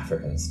use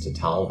Africans to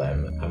tell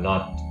them. I'm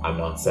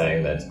not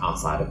saying that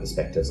outsider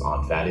perspectives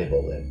aren't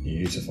valuable. They're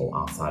beautiful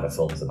outsider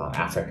films about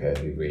Africa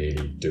who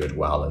really do it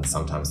well, and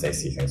sometimes they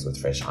see things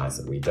with fresh eyes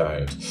that we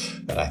don't.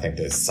 But I think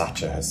there's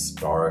such a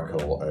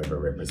historical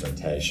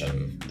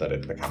overrepresentation that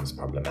it becomes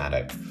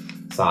problematic.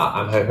 So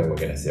I'm hoping we're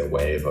going to see a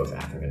wave of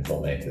African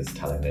filmmakers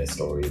telling their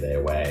story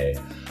their way.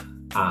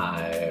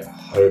 I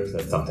hope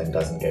that something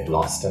doesn't get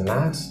lost in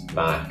that.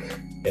 Like,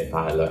 if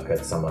I look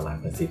at someone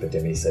like Nasipa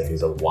Demisa,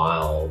 who's a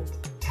wild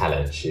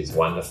talent, she's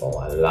wonderful.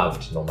 I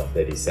loved Norma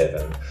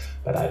 37,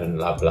 but I didn't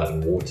love Blood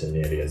and Water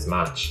nearly as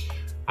much.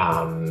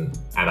 And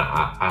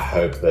I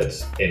hope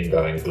that in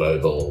going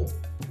global,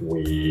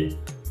 we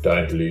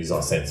don't lose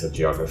our sense of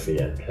geography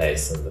and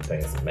place and the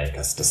things that make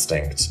us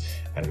distinct,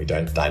 and we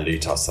don't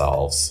dilute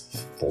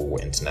ourselves for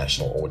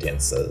international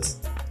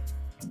audiences.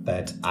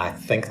 But I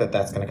think that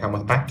that's going to come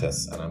with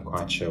practice, and I'm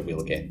quite sure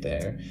we'll get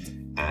there.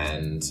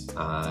 And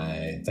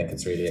I think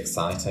it's really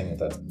exciting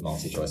that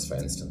MultiChoice, for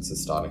instance,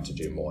 is starting to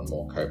do more and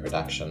more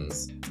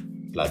co-productions.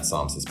 Blood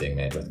Psalms is being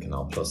made with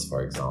Canal Plus,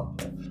 for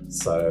example.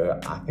 So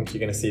I think you're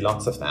going to see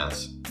lots of that,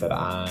 but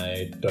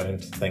I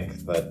don't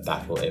think that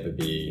that will ever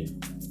be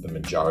the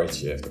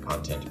majority of the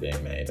content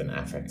being made in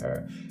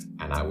Africa,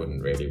 and I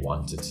wouldn't really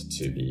want it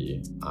to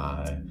be.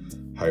 I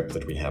hope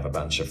that we have a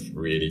bunch of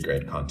really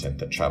great content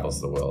that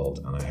travels the world,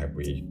 and I hope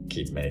we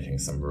keep making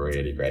some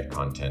really great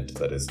content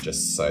that is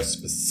just so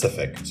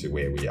specific to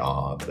where we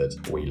are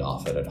that we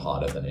laugh at it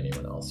harder than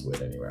anyone else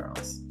would anywhere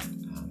else.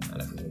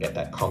 And if we can get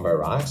that combo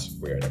right,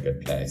 we're in a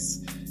good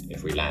place.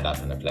 If we land up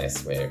in a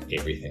place where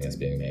everything is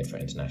being made for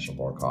international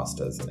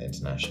broadcasters and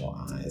international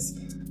eyes,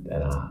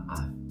 then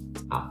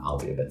I'll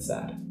be a bit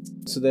sad.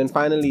 So then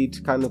finally,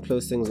 to kind of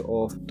close things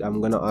off, I'm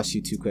going to ask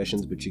you two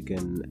questions, but you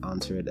can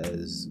answer it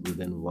as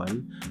within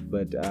one.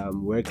 But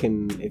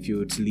if you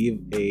were to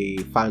leave a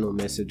final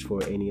message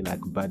for any like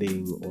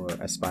budding or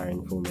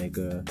aspiring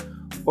filmmaker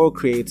or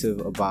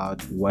creative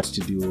about what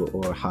to do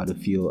or how to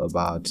feel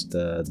about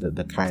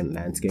the current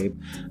landscape,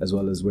 as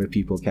well as where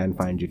people can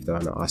find you if they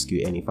want to ask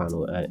you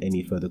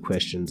any further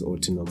questions or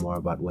to know more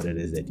about what it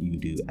is that you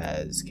do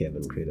as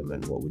Kevin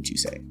Critterman, what would you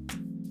say?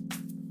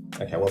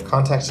 Okay, well,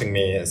 contacting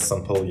me is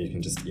simple. You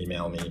can just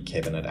email me,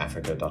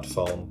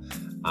 kevin@africa.film.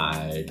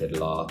 I get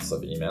lots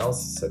of emails,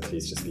 so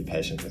please just be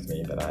patient with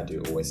me, but I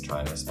do always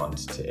try and respond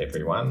to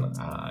everyone.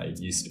 I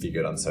used to be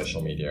good on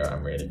social media.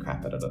 I'm really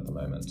crap at it at the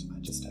moment. I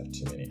just have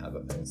too many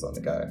other things on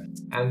the go.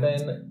 And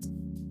then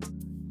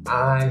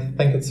I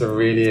think it's a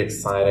really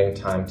exciting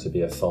time to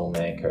be a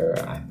filmmaker.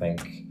 I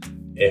think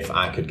if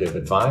I could give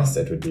advice,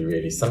 it would be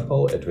really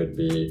simple. It would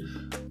be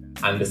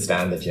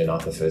understand that you're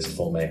not the first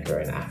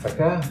filmmaker in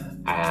Africa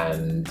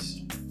and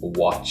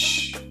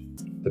watch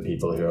the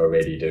people who are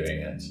already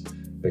doing it,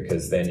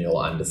 because then you'll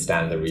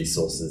understand the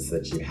resources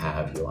that you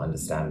have, you'll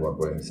understand what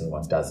works and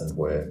what doesn't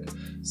work.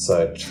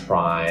 So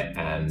try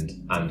and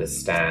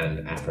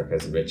understand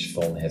Africa's rich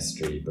film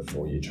history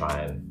before you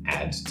try and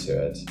add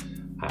to it.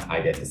 I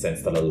get the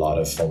sense that a lot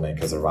of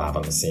filmmakers arrive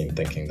on the scene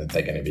thinking that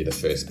they're going to be the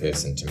first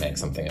person to make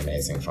something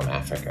amazing from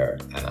Africa,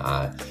 and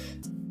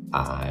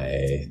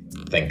I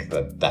think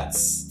that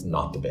that's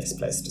not the best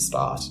place to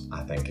start.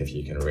 I think if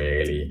you can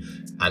really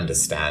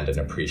understand and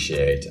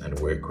appreciate and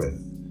work with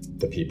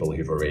the people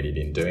who've already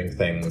been doing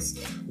things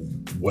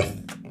with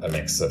a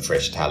mix of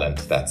fresh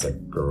talent, that's a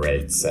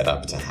great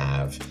setup to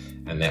have.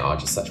 And there are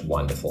just such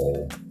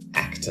wonderful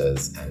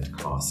actors and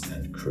cast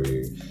and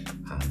crew.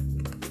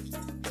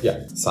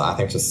 So I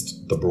think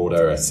just the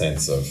broader a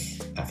sense of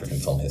African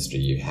film history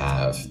you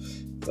have,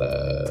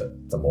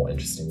 the more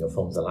interesting your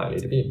films are likely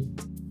to be.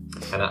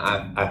 And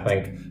I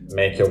think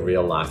make your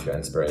real life your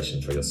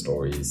inspiration for your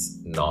stories,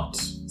 not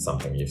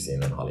something you've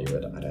seen in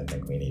Hollywood. I don't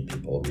think we need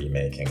people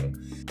remaking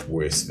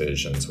worse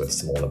versions with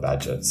smaller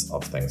budgets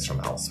of things from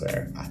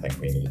elsewhere. I think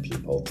we need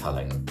people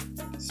telling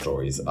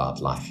stories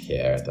about life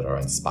here that are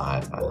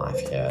inspired by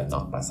life here,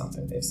 not by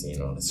something they've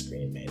seen on a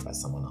screen made by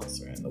someone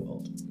elsewhere in the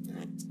world.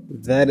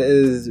 That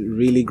is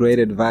really great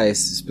advice,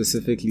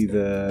 specifically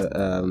the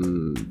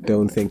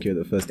don't think you're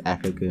the first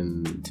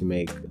African to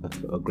make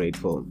a great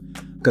film.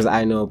 Because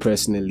I know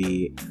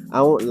personally,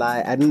 I won't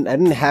lie, I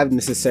didn't have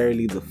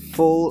necessarily the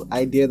full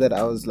idea that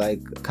I was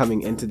like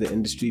coming into the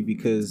industry,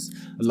 because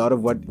a lot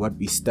of what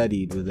we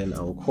studied within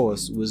our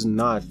course was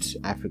not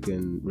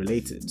African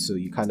related. So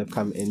you kind of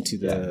come into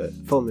the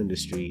film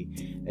industry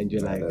and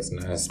you're like, there's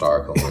no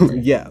historical memory.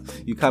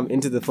 You come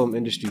into the film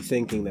industry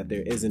thinking that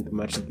there isn't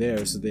much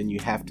there, so then you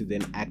have to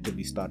then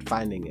actively start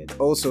finding it.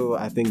 Also,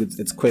 I think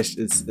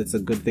it's a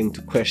good thing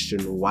to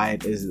question why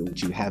it is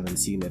that you haven't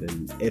seen it,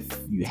 and if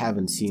you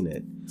haven't seen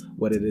it,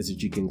 what it is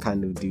that you can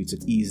kind of do to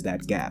ease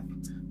that gap.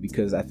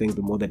 Because I think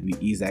the more that we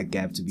ease that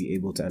gap to be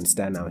able to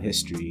understand our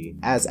history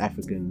as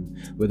African,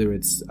 whether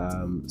it's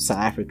South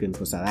African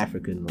for South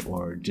African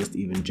or just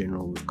even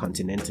general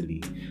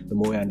continentally, the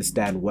more we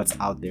understand what's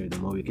out there, the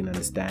more we can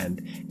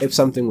understand if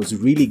something was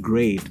really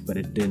great but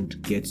it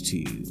didn't get to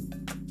you,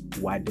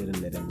 why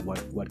didn't it, and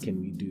what can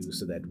we do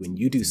so that when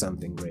you do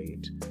something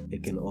great, it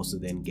it can also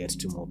then get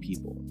to more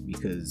people,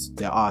 because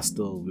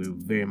we're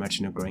very much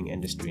in a growing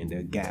industry, and there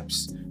are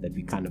gaps that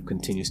we kind of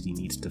continuously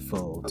need to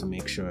fill to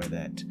make sure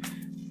that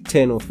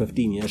 10 or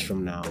 15 years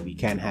from now we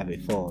can have a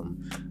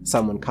film,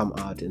 someone come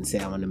out and say,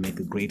 I want to make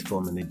a great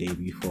film, and the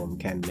debut film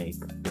can make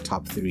the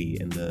top 3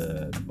 in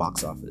the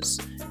box office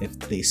if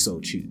they so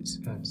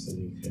choose.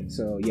 Absolutely.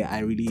 So yeah, I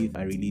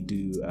really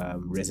do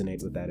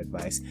resonate with that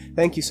advice.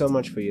 Thank you so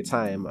much for your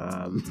time.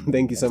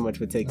 Thank you so much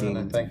for taking...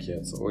 No, thank you.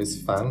 It's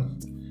always fun.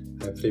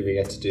 Hopefully we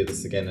get to do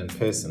this again in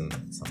person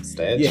at some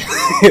stage.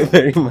 Yeah,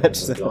 very much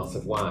so. A glass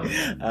of wine.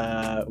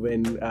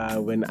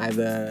 When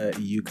either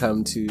you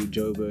come to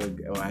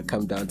Joburg or I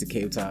come down to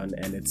Cape Town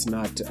and it's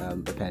not a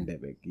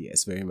pandemic.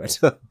 Yes, very much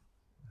so.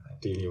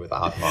 Ideally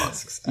without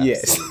masks.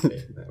 Yes.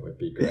 Absolutely. That would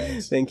be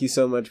great. Thank you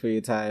so much for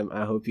your time.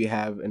 I hope you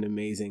have an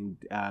amazing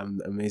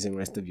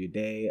rest of your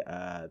day.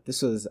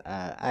 This was,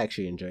 I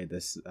actually enjoyed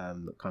this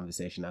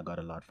conversation. I got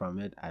a lot from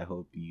it. I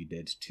hope you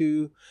did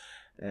too.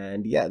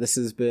 And yeah, this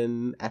has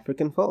been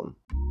African Film.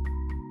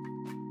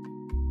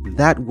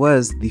 That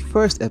was the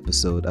first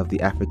episode of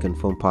the African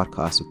Film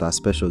Podcast with our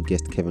special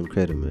guest, Kevin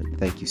Crediment.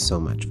 Thank you so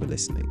much for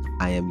listening.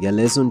 I am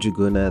Yalezo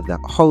Njuguna, the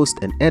host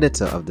and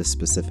editor of this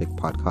specific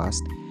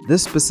podcast.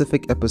 This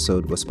specific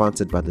episode was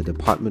sponsored by the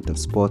Department of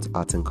Sports,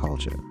 Arts and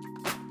Culture.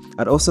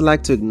 I'd also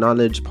like to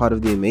acknowledge part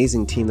of the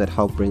amazing team that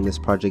helped bring this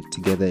project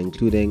together,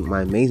 including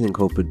my amazing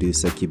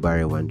co-producer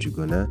Kibare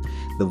Wanjuguna,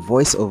 the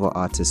voiceover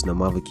artist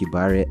Nomava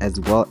Kibare, as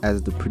well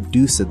as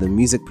the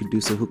music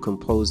producer who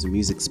composed the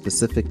music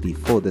specifically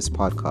for this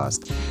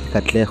podcast,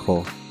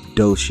 Katleho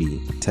Doshi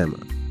Tema.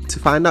 To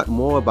find out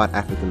more about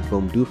African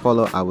Film, do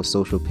follow our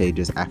social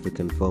pages,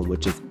 African Film,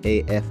 which is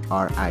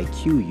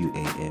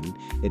AFRIQUAN.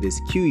 It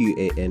is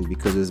QUAN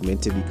because it's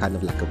meant to be kind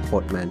of like a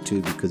portmanteau,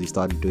 because we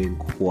started doing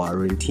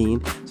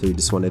quarantine. So we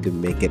just wanted to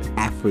make it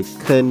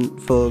African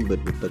Film,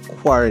 but with the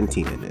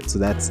quarantine in it. So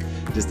that's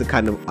just to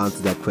kind of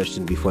answer that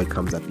question before it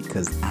comes up,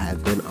 because I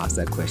have been asked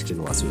that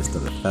question whilst we were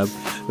still at Hub.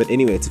 But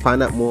anyway, to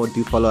find out more,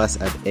 do follow us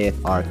at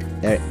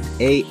AFRIQUAN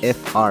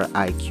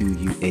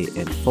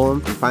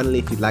Film. And finally,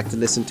 if you'd like to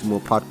listen to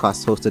more podcasts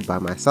hosted by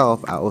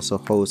myself, I also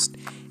host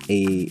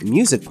a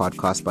music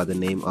podcast by the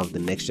name of the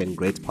Next Gen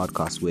Greats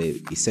Podcast, where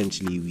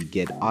essentially we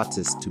get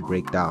artists to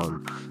break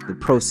down the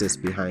process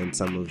behind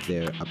some of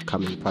their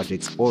upcoming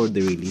projects or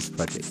the release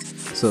projects.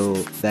 So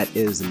that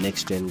is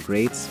Next Gen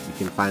Greats. You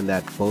can find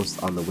that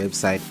both on the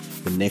website,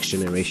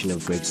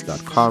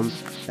 thenextgenerationofgreats.com,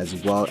 as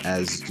well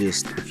as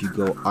just if you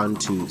go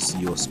onto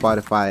your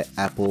Spotify,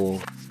 Apple,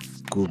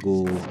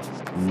 Google,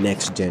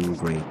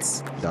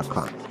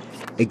 nextgengreats.com.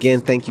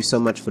 Again, thank you so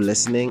much for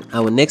listening.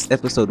 Our next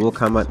episode will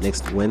come out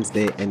next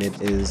Wednesday, and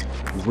it is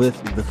with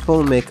the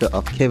filmmaker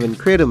of Kevin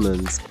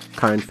Crediment's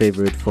current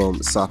favorite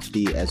film,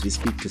 Softy, as we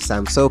speak to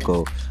Sam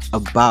Soko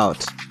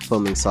about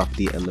filming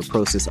Softy and the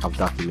process of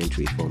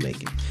documentary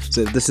filmmaking.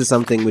 So if this is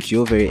something which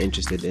you're very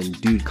interested in,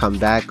 do come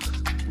back.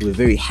 We're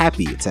very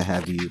happy to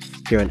have you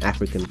here on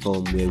African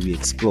Film, where we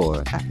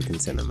explore African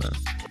cinema.